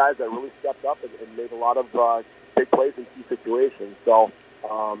lot of guys that really stepped up and made a lot of big plays in key situations. So,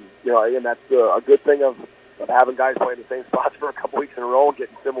 again, that's a good thing of having guys play in the same spots for a couple weeks in a row and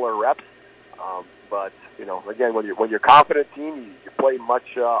getting similar reps. But again, when you're a confident team, you play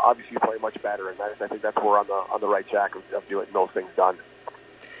much. Obviously, you play much better, and I think that's where we're on the right track of doing those things done.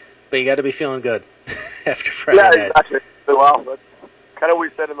 But you got to be feeling good after Friday night. Yeah, exactly. Well, that's kind of what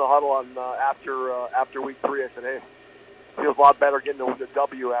we said in the huddle on after week 3. I said, hey, it feels a lot better getting the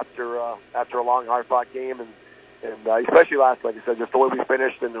W after a long, hard-fought game, and especially last night. He said just the way we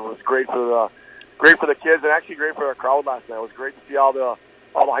finished, and it was great for the kids, and actually great for our crowd last night. It was great to see all the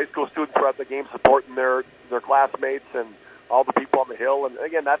high school students were at the game supporting their classmates and all the people on the hill. And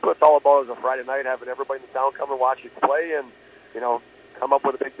again, that's what it's all about, is a Friday night, having everybody in the town come and watch you play, and come up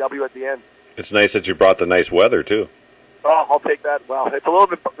with a big W at the end. It's nice that you brought the nice weather too. Oh, I'll take that. Well, it's a little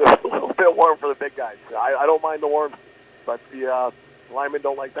bit warm for the big guys. I don't mind the warmth, but the linemen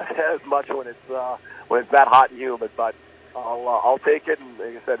don't like that as much when it's that hot and humid. But I'll take it. And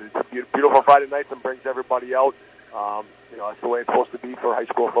like I said, it's a beautiful Friday night and brings everybody out. That's the way it's supposed to be for high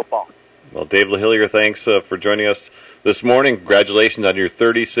school football. Well, Dave LaHillier, thanks for joining us this morning. Congratulations on your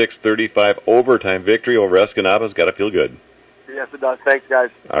 36-35 overtime victory over Escanaba. It's got to feel good. Yes, it does. Thanks, guys.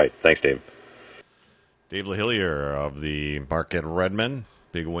 All right. Thanks, Dave. Dave LaHillier of the Marquette Redmen.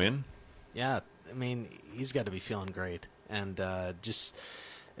 Big win. Yeah, I mean, he's got to be feeling great. And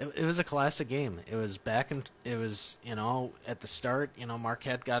it was a classic game. It was at the start,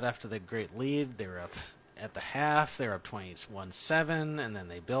 Marquette got after the great lead. They were up at the half. They were up 21-7, and then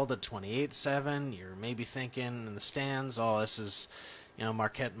they build at 28-7. You're maybe thinking in the stands, oh, this is,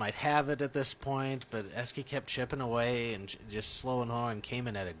 Marquette might have it at this point, but Eske kept chipping away and just slowing on and came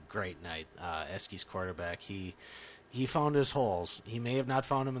in at a great night. Eske's quarterback, he found his holes. He may have not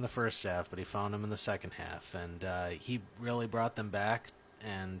found them in the first half, but he found them in the second half, and he really brought them back.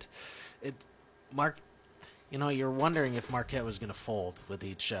 And you're wondering if Marquette was going to fold with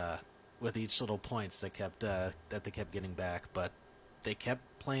each little points that they kept getting back, but they kept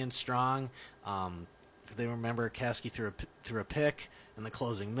playing strong. If they remember, Caskey threw a pick in the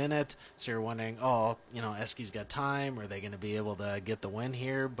closing minute, so you're wondering, Eske's got time. Are they going to be able to get the win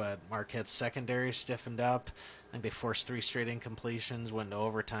here? But Marquette's secondary stiffened up. I think they forced 3 straight incompletions, went to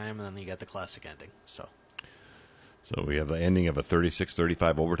overtime, and then you got the classic ending. So we have the ending of a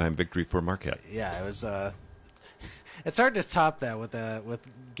 36-35 overtime victory for Marquette. Yeah, it was. It's hard to top that with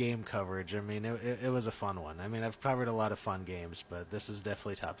game coverage. I mean, it was a fun one. I mean, I've covered a lot of fun games, but this is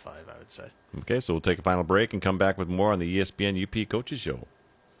definitely top 5, I would say. Okay, so we'll take a final break and come back with more on the ESPN UP Coaches Show.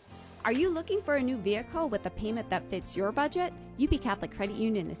 Are you looking for a new vehicle with a payment that fits your budget? UP Catholic Credit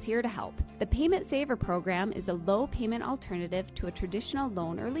Union is here to help. The Payment Saver program is a low payment alternative to a traditional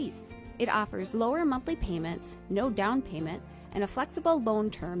loan or lease. It offers lower monthly payments, no down payment, and a flexible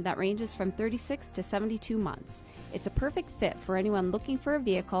loan term that ranges from 36 to 72 months. It's a perfect fit for anyone looking for a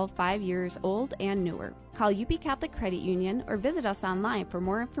vehicle 5 years old and newer. Call UP Catholic Credit Union or visit us online for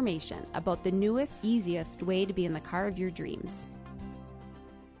more information about the newest, easiest way to be in the car of your dreams.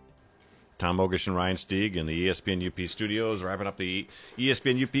 Tom Ogish and Ryan Stieg in the ESPN UP studios, wrapping up the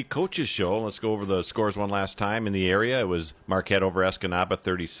ESPN UP Coaches Show. Let's go over the scores one last time in the area. It was Marquette over Escanaba,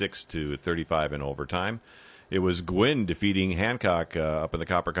 36-35 in overtime. It was Gwynn defeating Hancock up in the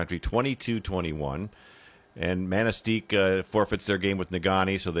Copper Country, 22-21. And Manistee forfeits their game with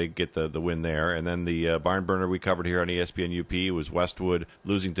Nagani, so they get the win there. And then the barn burner we covered here on ESPN UP was Westwood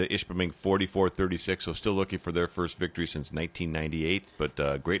losing to Ishpeming 44-36, so still looking for their first victory since 1998.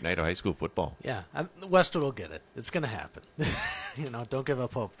 But great night of high school football. Yeah, Westwood will get it. It's going to happen. Don't give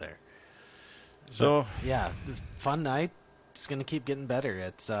up hope there. So yeah, fun night. It's going to keep getting better.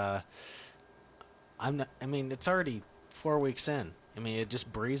 It's it's already 4 weeks in. I mean, it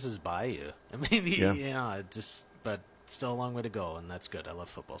just breezes by you. I mean, but still a long way to go, and that's good. I love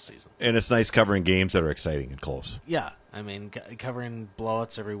football season. And it's nice covering games that are exciting and close. Yeah, I mean, covering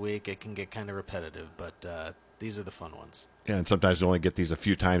blowouts every week, it can get kind of repetitive, but these are the fun ones. Yeah, and sometimes we only get these a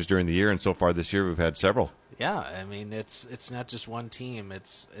few times during the year, and so far this year we've had several. Yeah, I mean, it's not just one team.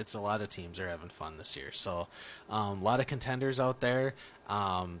 It's a lot of teams are having fun this year. So a lot of contenders out there.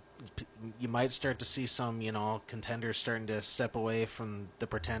 You might start to see some, contenders starting to step away from the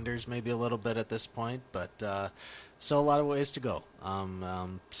pretenders maybe a little bit at this point, but still a lot of ways to go.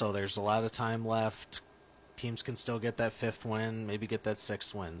 So there's a lot of time left. Teams can still get that 5th win, maybe get that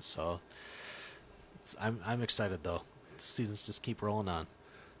 6th win. So I'm excited, though. Seasons just keep rolling on.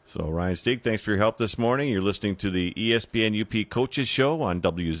 So, Ryan Stieg, thanks for your help this morning. You're listening to the ESPN UP Coaches Show on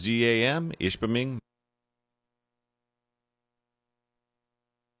WZAM, Ishpeming.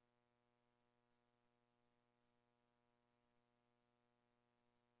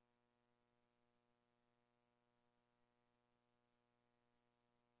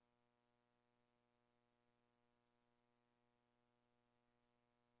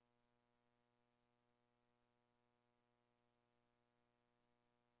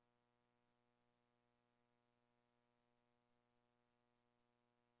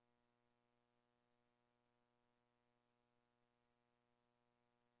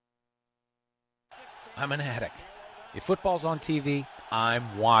 I'm an addict. If football's on TV,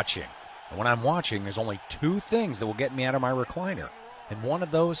 I'm watching. And when I'm watching, there's only 2 things that will get me out of my recliner. And one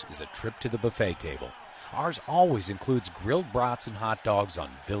of those is a trip to the buffet table. Ours always includes grilled brats and hot dogs on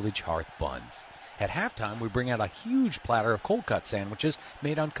Village Hearth buns. At halftime, we bring out a huge platter of cold cut sandwiches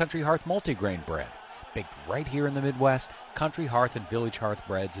made on Country Hearth multigrain bread. Baked right here in the Midwest, Country Hearth and Village Hearth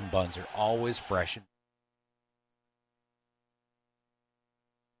breads and buns are always fresh and